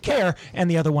 and doesn't care, and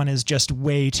the other one is just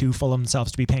way too full of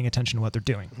themselves to be paying attention to what they're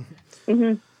doing.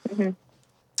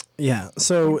 Yeah.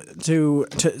 So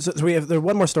we have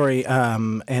one more story,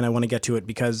 and I want to get to it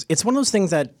because it's one of those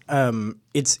things that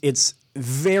it's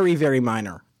very, very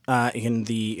minor in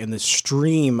the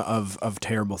stream of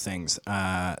terrible things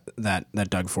that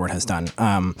Doug Ford has done,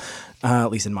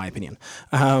 at least in my opinion.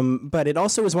 But it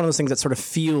also is one of those things that sort of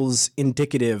feels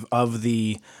indicative of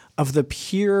the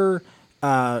pure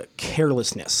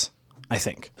carelessness, I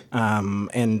think.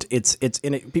 And it's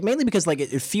mainly because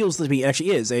it feels to be, it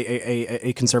actually is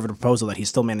a conservative proposal that he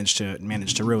still managed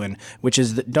to ruin, which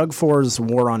is that Doug Ford's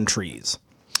war on trees.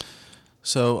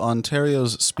 So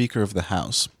Ontario's Speaker of the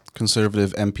House,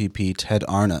 Conservative MPP Ted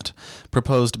Arnott,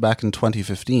 proposed back in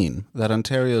 2015 that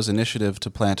Ontario's initiative to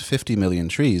plant 50 million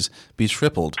trees be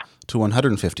tripled to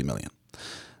 150 million.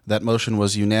 That motion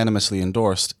was unanimously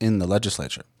endorsed in the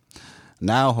legislature.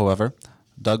 Now, however,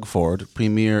 Doug Ford,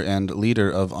 premier and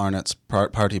leader of Arnott's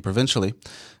party provincially,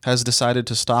 has decided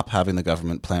to stop having the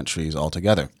government plant trees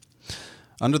altogether.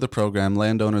 Under the program,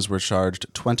 landowners were charged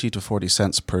 20 to 40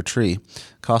 cents per tree,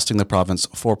 costing the province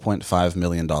 $4.5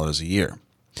 million a year.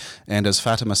 And as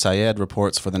Fatima Syed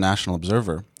reports for the National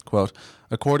Observer, quote,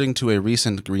 according to a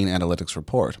recent Green Analytics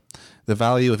report, the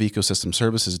value of ecosystem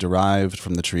services derived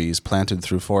from the trees planted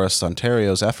through Forests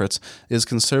Ontario's efforts is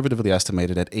conservatively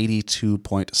estimated at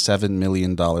 $82.7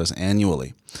 million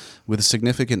annually, with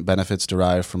significant benefits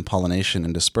derived from pollination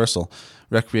and dispersal,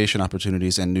 recreation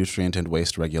opportunities, and nutrient and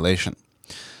waste regulation.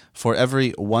 For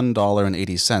every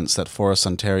 $1.80 that Forests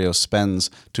Ontario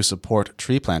spends to support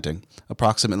tree planting,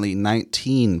 approximately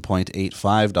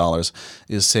 $19.85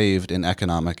 is saved in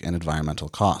economic and environmental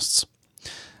costs.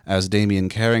 As Damien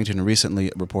Carrington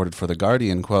recently reported for The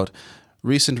Guardian, quote,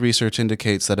 recent research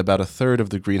indicates that about a third of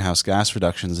the greenhouse gas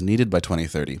reductions needed by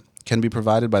 2030 can be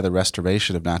provided by the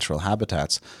restoration of natural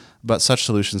habitats, but such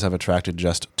solutions have attracted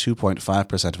just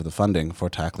 2.5% of the funding for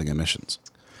tackling emissions.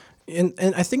 And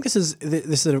I think this is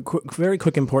a very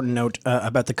quick important note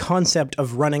about the concept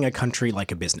of running a country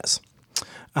like a business.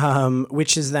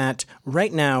 Which is that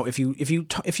right now, if you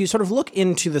sort of look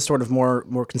into the sort of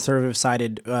more conservative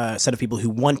sided set of people who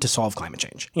want to solve climate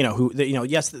change,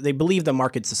 yes, they believe the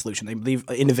market's the solution. They believe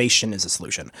innovation is a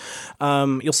solution.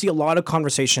 You'll see a lot of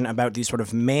conversation about these sort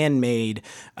of man-made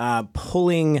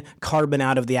pulling carbon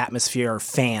out of the atmosphere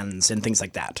fans and things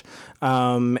like that,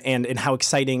 and how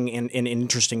exciting and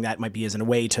interesting that might be as a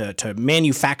way to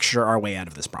manufacture our way out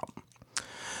of this problem.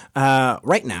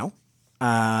 Right now,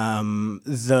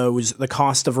 the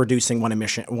cost of reducing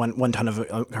one ton of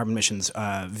carbon emissions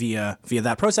via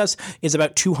that process is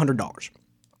about $200.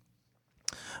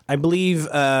 I believe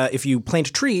if you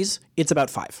plant trees, it's about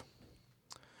 $5.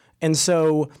 And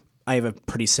so I have a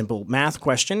pretty simple math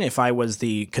question. If I was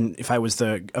a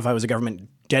government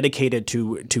dedicated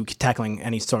to tackling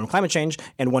any sort of climate change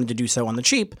and wanted to do so on the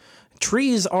cheap,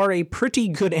 trees are a pretty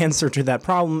good answer to that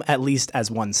problem, at least as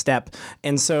one step.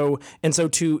 And so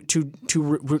to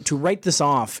write this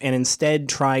off and instead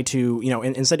try to,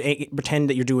 instead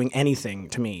pretend that you're doing anything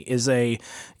to me is it's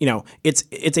a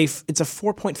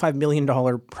 $4.5 million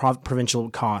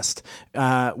provincial cost,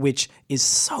 which is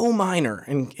so minor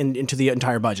into the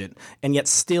entire budget, and yet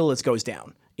still it goes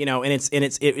down. And it's one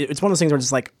of those things where it's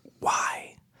just like,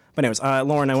 why? But anyways,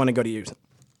 Lauren, I want to go to you.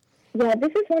 Yeah,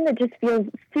 this is one that just feels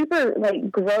super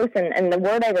gross, and the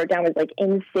word I wrote down was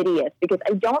insidious, because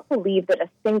I don't believe that a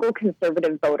single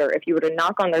conservative voter, if you were to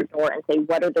knock on their door and say,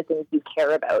 what are the things you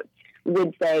care about,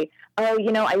 would say, oh,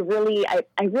 I really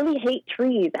hate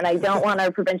trees, and I don't want our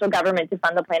provincial government to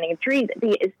fund the planting of trees.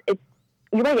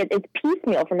 You're right, it's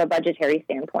piecemeal from a budgetary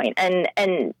standpoint, and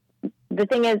the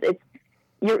thing is,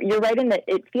 You're right in that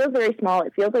it feels very small.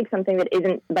 It feels like something that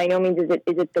isn't, by no means is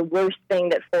it the worst thing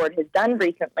that Ford has done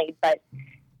recently, but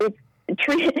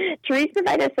trees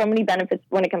provide us so many benefits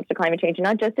when it comes to climate change,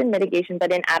 not just in mitigation,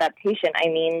 but in adaptation. I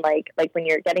mean, like when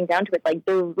you're getting down to it,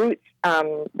 the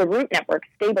root network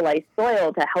stabilize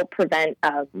soil to help prevent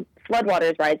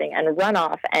floodwaters rising and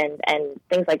runoff and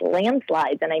things like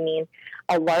landslides. And I mean,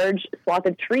 a large swath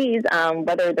of trees,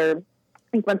 whether they're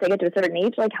once they get to a certain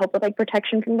age, help with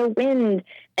protection from the wind,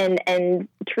 and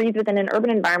trees within an urban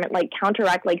environment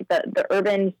counteract the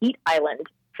urban heat island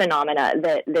phenomena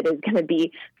that is going to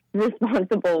be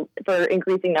responsible for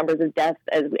increasing numbers of deaths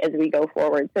as we go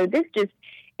forward. So this it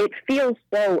feels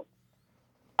so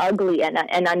ugly and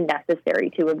unnecessary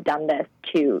to have done this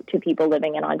to people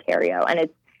living in Ontario. And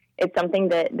it's something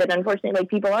that unfortunately, like,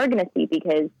 people are going to see,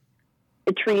 because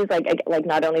the trees, like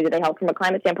not only do they help from a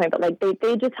climate standpoint, but like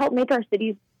they just help make our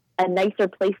cities a nicer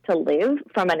place to live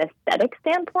from an aesthetic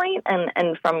standpoint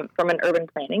and from an urban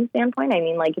planning standpoint. I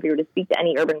mean, like, if you were to speak to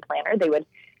any urban planner, they would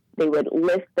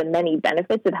list the many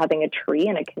benefits of having a tree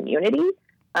in a community.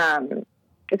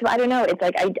 So I don't know. It's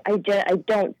like I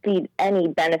don't see any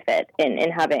benefit in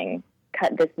having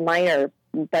cut this minor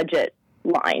budget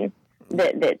line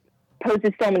that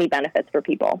poses so many benefits for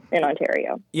people in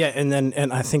Ontario. Yeah, and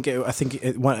I think it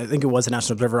was a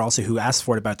National Observer also who asked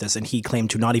Ford about this, and he claimed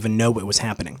to not even know what was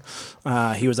happening.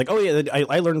 He was like, "Oh yeah,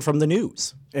 I learned from the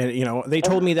news." And, you know, they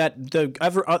told me that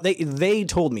they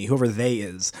told me, whoever they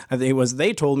is,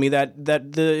 they told me that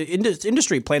the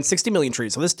industry plants 60 million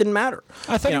trees, so this didn't matter.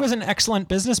 I thought he was an excellent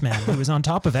businessman who was on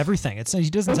top of everything. He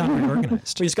doesn't sound very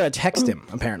organized. We just got to text him,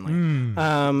 apparently.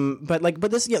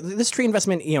 But this tree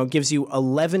investment, you know, gives you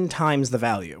 11 times the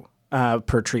value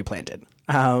per tree planted.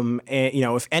 And, you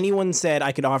know, if anyone said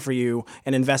I could offer you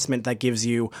an investment that gives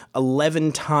you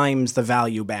 11 times the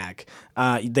value back,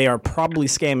 they are probably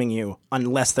scamming you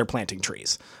unless they're planting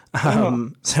trees.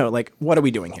 So, like, what are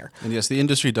we doing here? And yes, the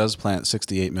industry does plant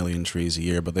 68 million trees a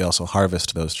year, but they also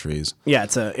harvest those trees. Yeah,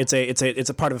 it's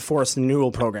a part of a forest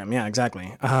renewal program. Yeah,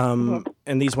 exactly.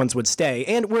 And these ones would stay,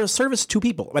 and we're a service to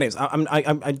people. Anyways,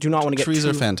 I do not want to get trees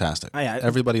are fantastic.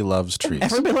 Everybody loves trees.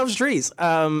 Everybody loves trees.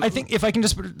 I think if I can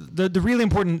just the really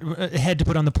important head to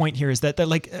put on the point here is that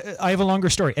like I have a longer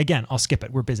story. Again, I'll skip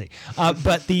it. We're busy.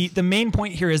 But the main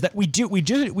point here is that we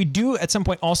do at some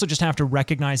point also just have to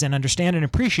recognize and understand and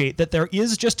appreciate that there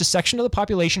is just a section of the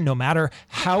population, no matter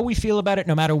how we feel about it,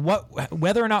 no matter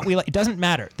whether or not we like, it doesn't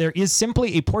matter. There is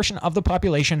simply a portion of the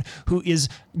population who is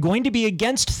going to be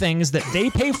against things that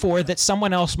they pay for that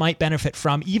someone else might benefit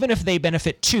from, even if they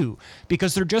benefit too,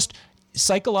 because they're just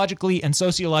psychologically and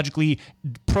sociologically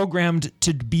programmed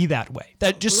to be that way.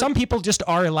 That just some people just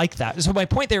are like that. So my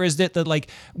point there is that like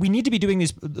we need to be doing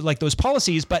these like those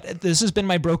policies, but this has been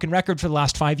my broken record for the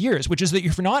last 5 years, which is that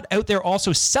if you're not out there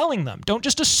also selling them, don't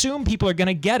just assume people are going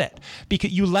to get it,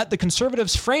 because you let the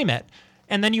conservatives frame it.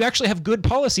 And then you actually have good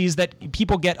policies that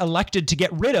people get elected to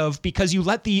get rid of because you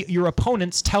let your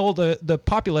opponents tell the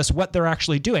populace what they're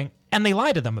actually doing, and they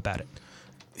lie to them about it.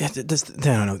 Yeah, I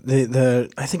don't know.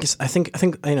 I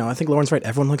think Lauren's right.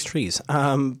 Everyone likes trees.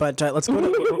 But let's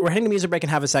go. We're heading to music break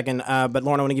and have a second. But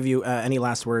Lauren, I want to give you any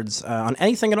last words on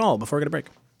anything at all before we go to break.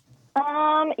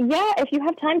 Yeah, if you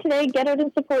have time today, get out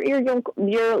and support your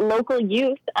local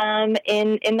youth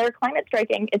in their climate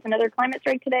striking. It's another climate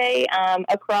strike today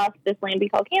across this land we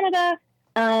call Canada.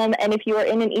 And if you are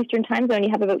in an Eastern time zone, you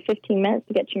have about 15 minutes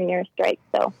to get to your nearest strike.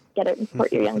 So get out and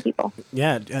support your young people.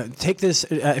 Yeah, take this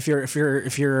if you're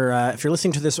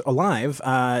listening to this live.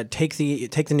 Take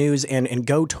the news and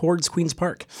go towards Queen's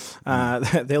Park.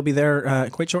 They'll be there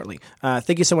quite shortly.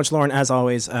 Thank you so much, Lauren. As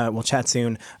always, we'll chat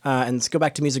soon. And let's go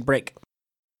back to music break.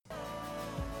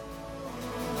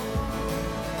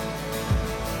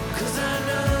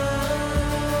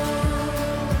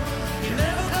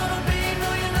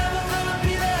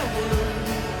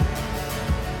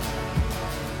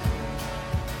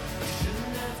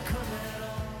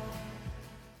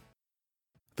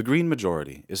 The Green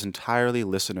Majority is entirely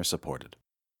listener-supported.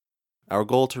 Our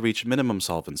goal to reach minimum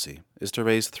solvency is to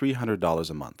raise $300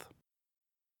 a month.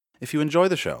 If you enjoy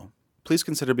the show, please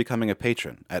consider becoming a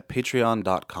patron at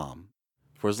patreon.com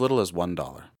for as little as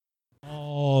 $1.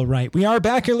 All right. We are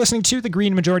back here listening to The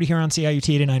Green Majority here on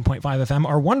CIUT 89.5 FM,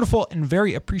 our wonderful and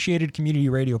very appreciated community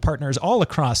radio partners all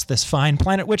across this fine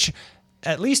planet, which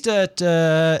at least at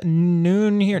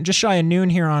noon here, just shy of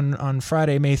noon here on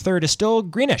Friday, May 3rd, is still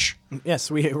greenish.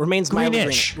 Yes, it remains mildly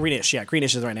greenish. Greenish, yeah.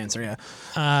 Greenish is the right answer, yeah.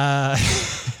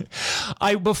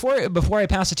 Before I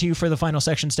pass it to you for the final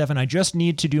section, Stefan, I just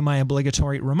need to do my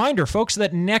obligatory reminder, folks,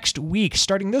 that next week,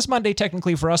 starting this Monday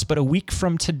technically for us, but a week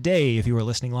from today, if you are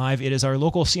listening live, it is our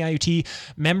local CIUT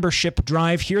membership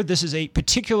drive here. This is a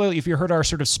particularly, if you heard our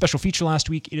sort of special feature last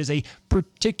week, it is a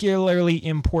particularly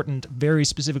important, very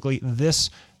specifically this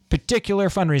particular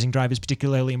fundraising drive is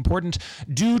particularly important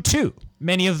due to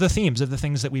many of the themes of the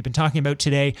things that we've been talking about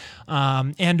today,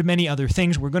 and many other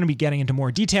things. We're going to be getting into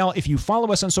more detail. If you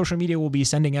follow us on social media, we'll be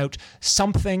sending out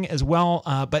something as well.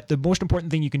 But the most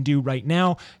important thing you can do right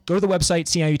now, go to the website,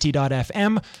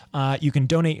 ciut.fm. You can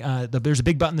donate. There's a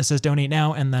big button that says donate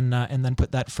now, and then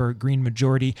put that for Green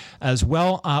Majority as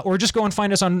well. Or just go and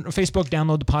find us on Facebook,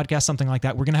 download the podcast, something like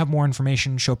that. We're going to have more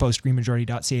information, show post,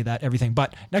 greenmajority.ca, that everything.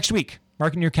 But next week,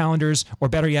 mark in your calendars, or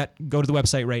better yet, go to the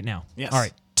website right now. Yes. All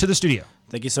right. To the studio.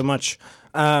 Thank you so much.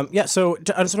 So I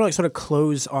just want to sort of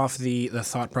close off the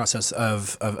thought process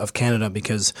of Canada,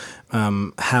 because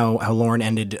how Lauren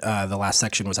ended the last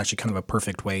section was actually kind of the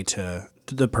perfect way to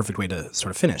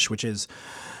sort of finish, which is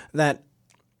that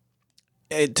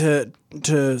to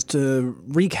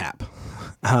recap.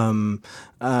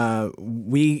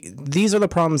 These are the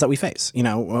problems that we face. You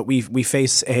know, we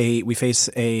face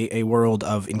a world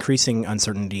of increasing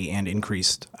uncertainty and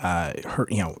increased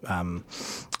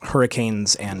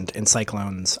hurricanes and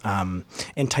cyclones, and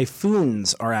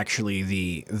typhoons are actually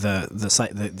the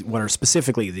what are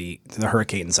specifically the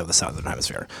hurricanes of the southern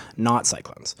hemisphere, not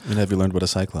cyclones. And have you learned what a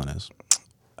cyclone is?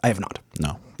 I have not.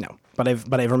 No. But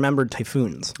I've remembered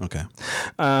typhoons. Okay.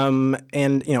 And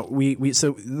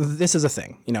so this is a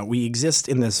thing. You know, we exist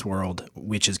in this world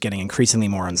which is getting increasingly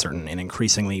more uncertain and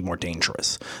increasingly more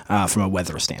dangerous from a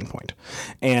weather standpoint,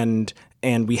 and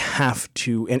we have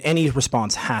to, and any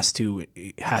response has to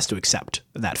accept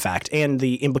that fact and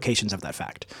the implications of that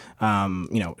fact. From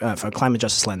a climate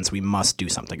justice lens, we must do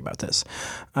something about this,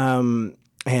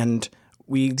 and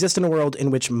we exist in a world in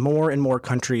which more and more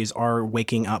countries are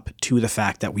waking up to the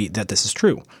fact that this is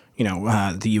true. You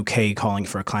know, the UK calling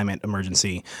for a climate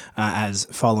emergency, as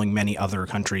following many other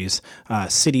countries,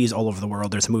 cities all over the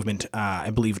world. There's a movement. I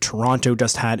believe Toronto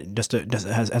has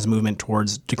a movement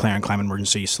towards declaring climate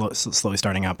emergency, slowly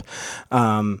starting up,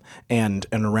 and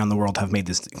around the world have made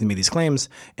these claims.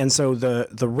 And so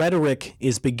the rhetoric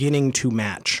is beginning to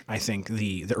match, I think,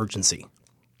 the urgency.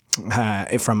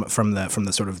 From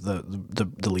the sort of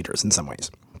the leaders in some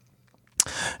ways.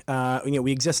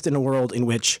 We exist in a world in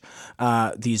which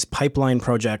these pipeline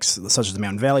projects, such as the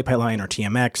Mountain Valley Pipeline or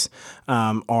TMX,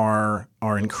 are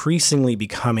increasingly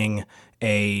becoming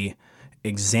a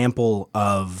example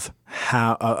of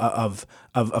how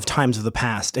of times of the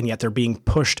past, and yet they're being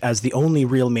pushed as the only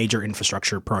real major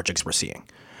infrastructure projects we're seeing.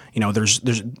 You know, there's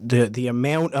the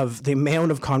amount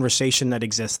of conversation that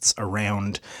exists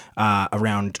around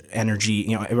energy,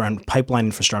 you know, around pipeline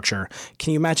infrastructure.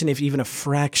 Can you imagine if even a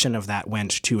fraction of that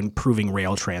went to improving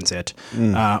rail transit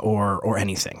or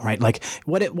anything, right? Like,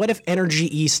 what if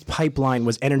Energy East pipeline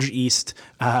was Energy East,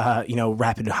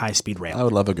 rapid high speed rail? I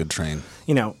would love a good train.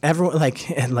 You know, everyone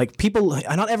people.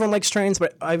 Not everyone likes trains,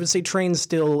 but I would say trains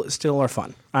still are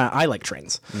fun. I like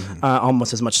trains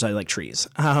almost as much as I like trees.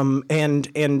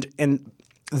 And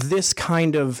this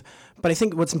kind of, but I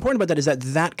think what's important about that is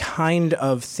that kind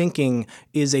of thinking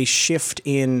is a shift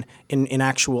in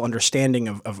actual understanding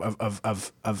of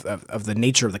the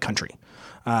nature of the country.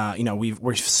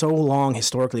 We're so long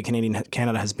historically,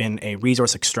 Canada has been a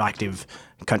resource extractive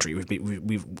country.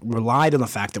 We've relied on the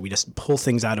fact that we just pull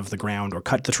things out of the ground or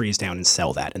cut the trees down and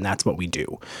sell that, and that's what we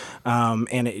do.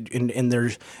 And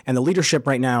the leadership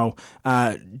right now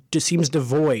just seems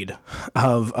devoid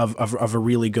of a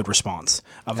really good responce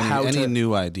of any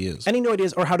new ideas,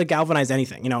 or how to galvanize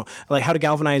anything. You know, like how to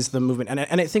galvanize the movement.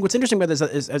 And I think what's interesting about this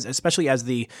is especially as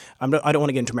I don't want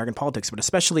to get into American politics, but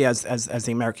especially as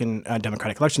the American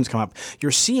Democratic elections come up,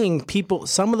 you're seeing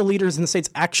some of the leaders in the states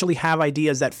actually have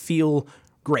ideas that feel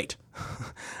great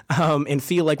and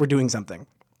feel like we're doing something.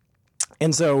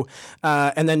 And so,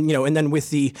 and then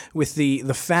with the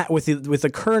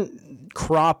current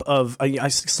crop of, I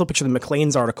still picture the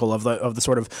Maclean's article of the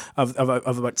sort of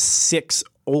about 6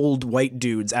 old white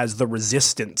dudes as the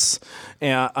resistance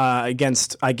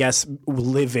against, I guess,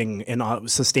 living in a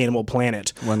sustainable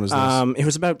planet. When was this? It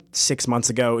was about 6 months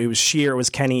ago. It was Scheer, it was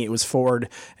Kenny, it was Ford,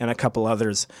 and a couple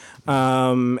others.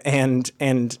 And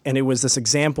it was this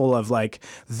example of like,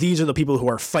 these are the people who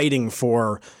are fighting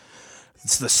for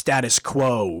it's the status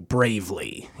quo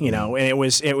bravely, you know, and it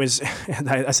was.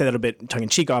 I say that a bit tongue in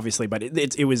cheek, obviously, but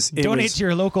it was. Donate to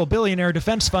your local billionaire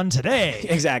defense fund today.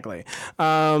 Exactly,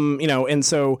 and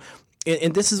so.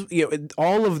 And this is,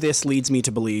 all of this leads me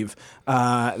to believe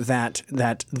that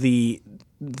the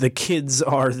kids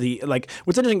are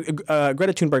what's interesting.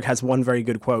 Greta Thunberg has one very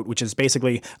good quote, which is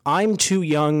basically, "I'm too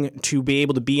young to be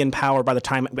able to be in power by the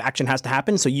time action has to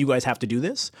happen, so you guys have to do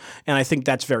this." And I think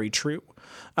that's very true.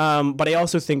 But I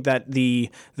also think that the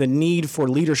need for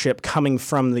leadership coming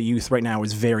from the youth right now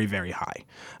is very, very high.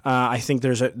 I think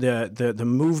there's the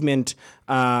movement.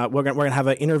 We're gonna have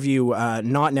an interview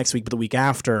not next week but the week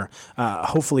after.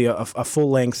 Hopefully a full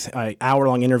length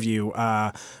hour-long interview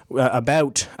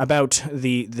about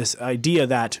this idea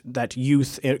that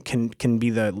youth can be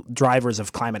the drivers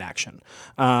of climate action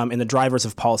and the drivers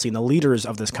of policy and the leaders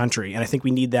of this country. And I think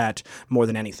we need that more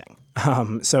than anything.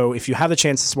 So if you have the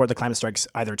chance to support the climate strikes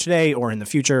either today or in the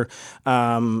future,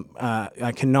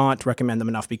 I cannot recommend them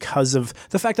enough because of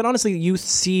the fact that honestly, youth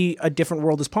see a different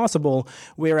world as possible,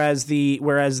 whereas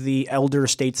the elder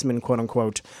statesmen, quote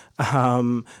unquote,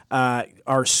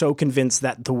 are so convinced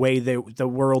that the way the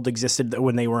world existed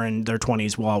when they were in their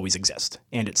 20s will always exist,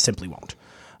 and it simply won't.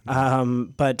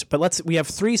 But we have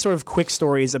three sort of quick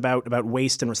stories about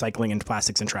waste and recycling and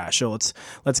plastics and trash. So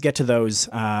let's get to those.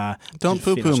 Don't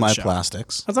poo-poo my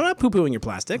plastics. I'm not poo-pooing your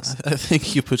plastics. I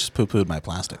think you just poo-pooed my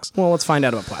plastics. Well, let's find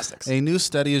out about plastics. A new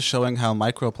study is showing how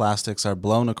microplastics are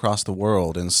blown across the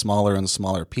world in smaller and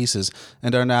smaller pieces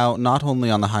and are now not only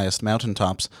on the highest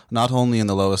mountaintops, not only in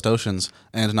the lowest oceans,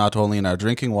 and not only in our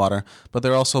drinking water, but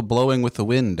they're also blowing with the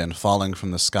wind and falling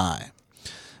from the sky.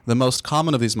 The most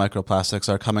common of these microplastics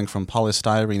are coming from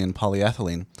polystyrene and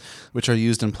polyethylene, which are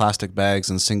used in plastic bags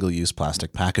and single-use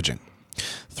plastic packaging.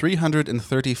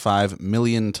 335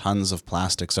 million tons of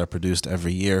plastics are produced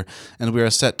every year, and we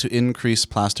are set to increase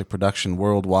plastic production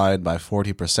worldwide by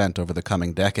 40% over the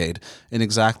coming decade, in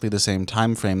exactly the same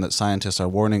time frame that scientists are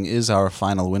warning is our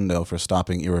final window for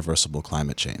stopping irreversible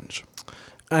climate change.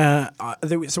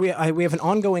 So we have an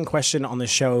ongoing question on this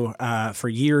show for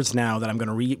years now that I'm going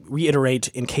to reiterate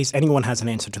in case anyone has an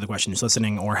answer to the question who's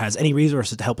listening or has any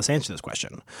resources to help us answer this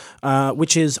question,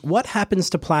 which is what happens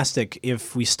to plastic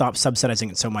if we stop subsidizing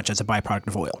it so much as a byproduct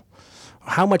of oil?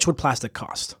 How much would plastic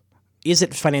cost? Is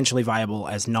it financially viable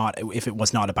if it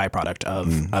was not a byproduct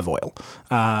of oil?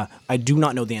 I do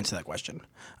not know the answer to that question.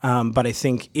 But I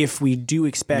think if we do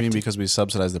expect... I mean, because we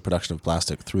subsidize the production of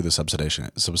plastic through the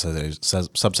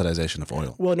subsidization of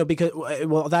oil. Well, no,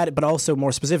 but also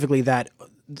more specifically that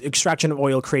extraction of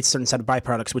oil creates a certain set of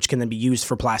byproducts which can then be used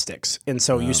for plastics. And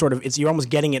so you're almost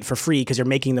getting it for free because you're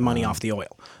making the money off the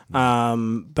oil.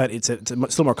 But it's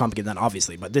still more complicated than that,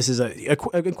 obviously. But this is a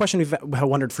question we've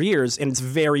wondered for years, and it's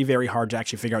very, very hard to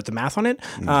actually figure out the math on it.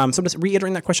 So I'm just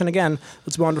reiterating that question again.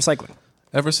 Let's go on to recycling.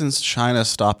 Ever since China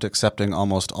stopped accepting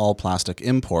almost all plastic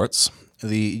imports,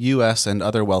 the U.S. and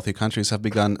other wealthy countries have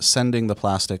begun sending their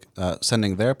plastic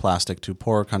to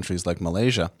poorer countries like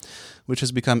Malaysia, which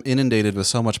has become inundated with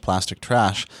so much plastic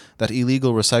trash that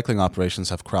illegal recycling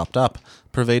operations have cropped up,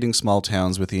 pervading small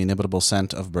towns with the inimitable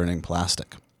scent of burning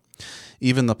plastic.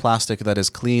 Even the plastic that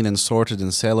is clean and sorted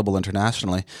and saleable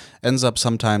internationally ends up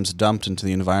sometimes dumped into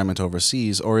the environment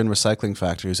overseas or in recycling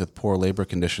factories with poor labor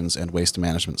conditions and waste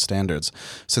management standards,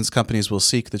 since companies will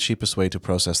seek the cheapest way to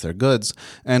process their goods,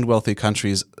 and wealthy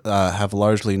countries have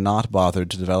largely not bothered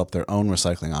to develop their own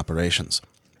recycling operations.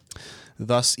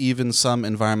 Thus, even some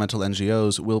environmental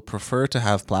NGOs will prefer to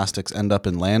have plastics end up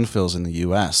in landfills in the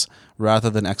U.S.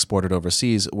 rather than exported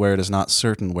overseas where it is not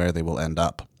certain where they will end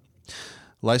up.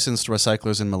 Licensed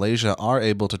recyclers in Malaysia are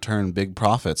able to turn big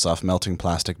profits off melting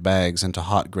plastic bags into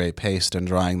hot gray paste and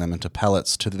drying them into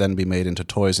pellets to then be made into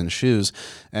toys and shoes,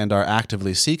 and are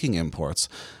actively seeking imports,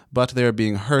 but they are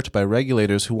being hurt by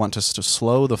regulators who want us to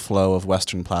slow the flow of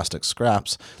Western plastic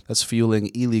scraps that's fueling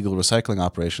illegal recycling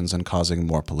operations and causing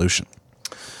more pollution.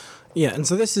 Yeah, and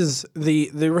so this is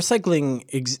the recycling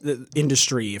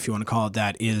industry, if you want to call it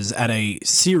that, is at a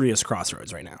serious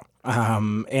crossroads right now,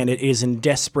 and it is in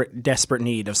desperate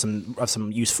need of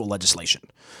some useful legislation.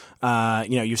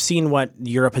 You've seen what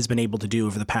Europe has been able to do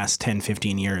over the past 10,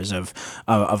 15 years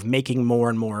of making more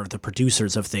and more of the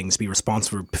producers of things be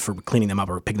responsible for cleaning them up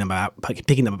or picking them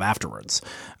up afterwards.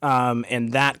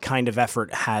 And that kind of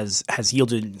effort has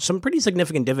yielded some pretty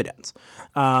significant dividends.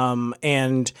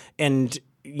 That's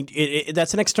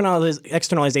an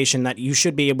externalization that you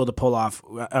should be able to pull off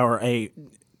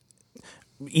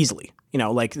easily.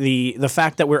 Like the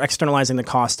fact that we're externalizing the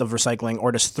cost of recycling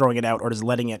or just throwing it out or just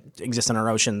letting it exist in our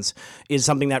oceans is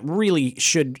something that really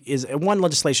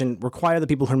legislation require the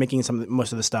people who are making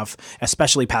most of the stuff,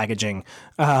 especially packaging,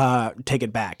 take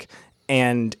it back.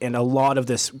 And a lot of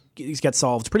this gets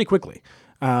solved pretty quickly.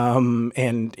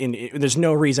 There's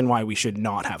no reason why we should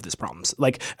not have these problems.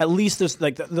 Like, at least there's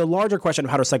like the larger question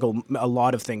of how to recycle a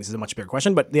lot of things is a much bigger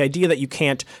question, but the idea that you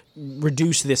can't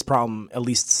reduce this problem at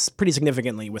least pretty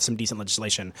significantly with some decent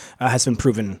legislation has been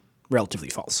proven relatively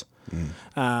false.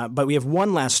 But we have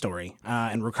one last story,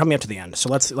 and we're coming up to the end. So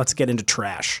let's get into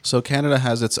trash. So Canada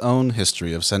has its own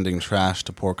history of sending trash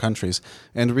to poor countries,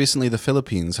 and recently the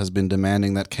Philippines has been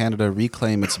demanding that Canada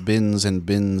reclaim its bins and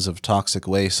bins of toxic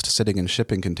waste sitting in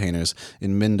shipping containers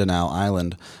in Mindanao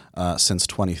Island since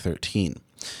 2013.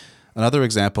 Another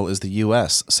example is the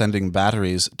U.S. sending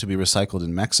batteries to be recycled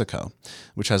in Mexico,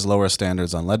 which has lower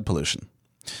standards on lead pollution.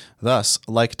 Thus,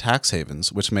 like tax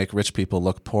havens, which make rich people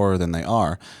look poorer than they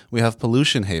are, we have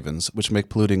pollution havens, which make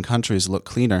polluting countries look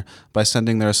cleaner by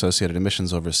sending their associated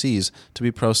emissions overseas to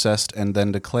be processed and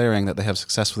then declaring that they have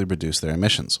successfully reduced their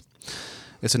emissions.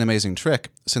 It's an amazing trick,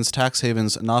 since tax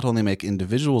havens not only make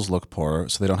individuals look poorer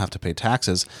so they don't have to pay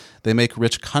taxes, they make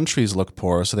rich countries look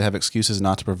poorer so they have excuses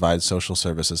not to provide social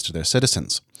services to their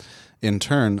citizens. In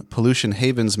turn, pollution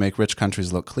havens make rich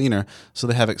countries look cleaner so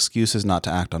they have excuses not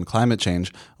to act on climate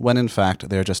change, when in fact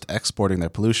they are just exporting their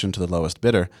pollution to the lowest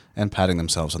bidder and patting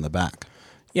themselves on the back.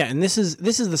 Yeah, and this is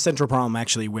the central problem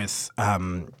actually with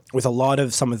a lot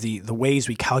of some of the ways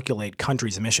we calculate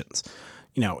countries' emissions.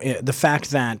 You know, the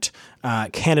fact that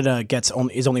Canada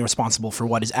is only responsible for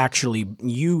what is actually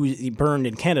burned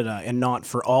in Canada, and not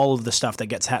for all of the stuff that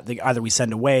gets that either we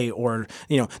send away, or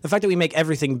the fact that we make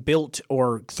everything built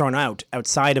or thrown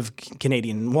outside of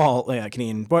Canadian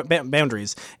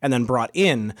boundaries and then brought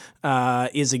in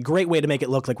is a great way to make it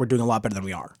look like we're doing a lot better than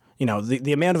we are.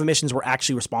 The amount of emissions we're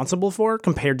actually responsible for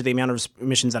compared to the amount of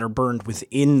emissions that are burned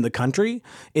within the country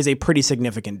is a pretty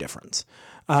significant difference.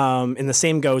 And the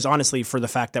same goes, honestly, for the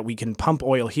fact that we can pump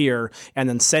oil here and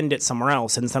then send it somewhere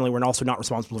else, and suddenly we're also not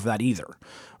responsible for that either,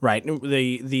 right?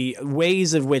 The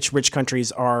ways of which rich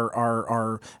countries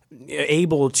are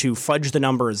able to fudge the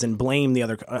numbers and blame the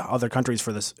other countries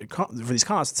for these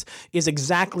costs is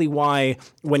exactly why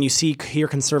when you hear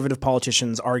conservative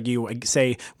politicians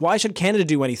say, why should Canada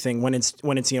do anything when it's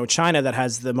China that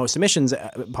has the most emissions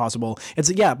possible? It's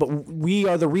but we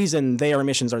are the reason their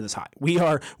emissions are this high. We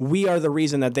are the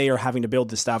reason that they are having to build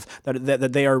this stuff,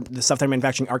 that they are the stuff they're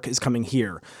manufacturing is coming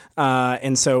here,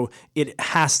 and so it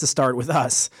has to start with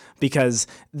us, because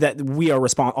that we are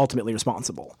ultimately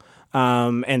responsible.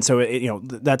 And so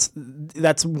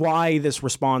that's why this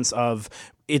response of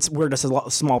we're just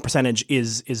a small percentage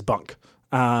is bunk.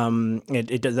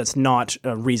 That's not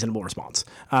a reasonable response.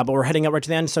 But we're heading up right to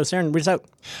the end. So Saren, read us out.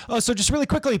 Oh, so just really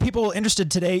quickly, people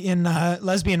interested today in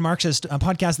lesbian Marxist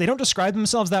podcast, they don't describe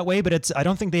themselves that way, but I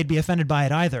don't think they'd be offended by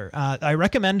it either. I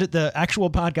recommend the actual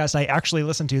podcast I actually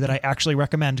listen to, that I actually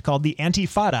recommend, called The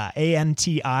Antifada,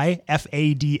 ANTIFADA.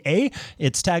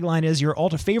 Its tagline is your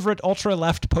favorite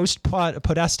ultra-left,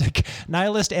 post-podestic,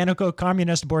 nihilist,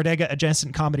 anarcho-communist, Bordega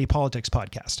adjacent comedy politics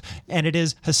podcast. And it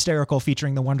is hysterical,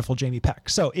 featuring the wonderful Jamie Peck.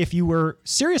 So if you were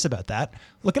serious about that,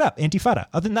 look it up, Antifada.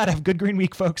 Other than that, have a good green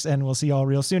week, folks, and we'll see you all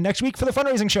real soon next week for the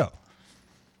fundraising show.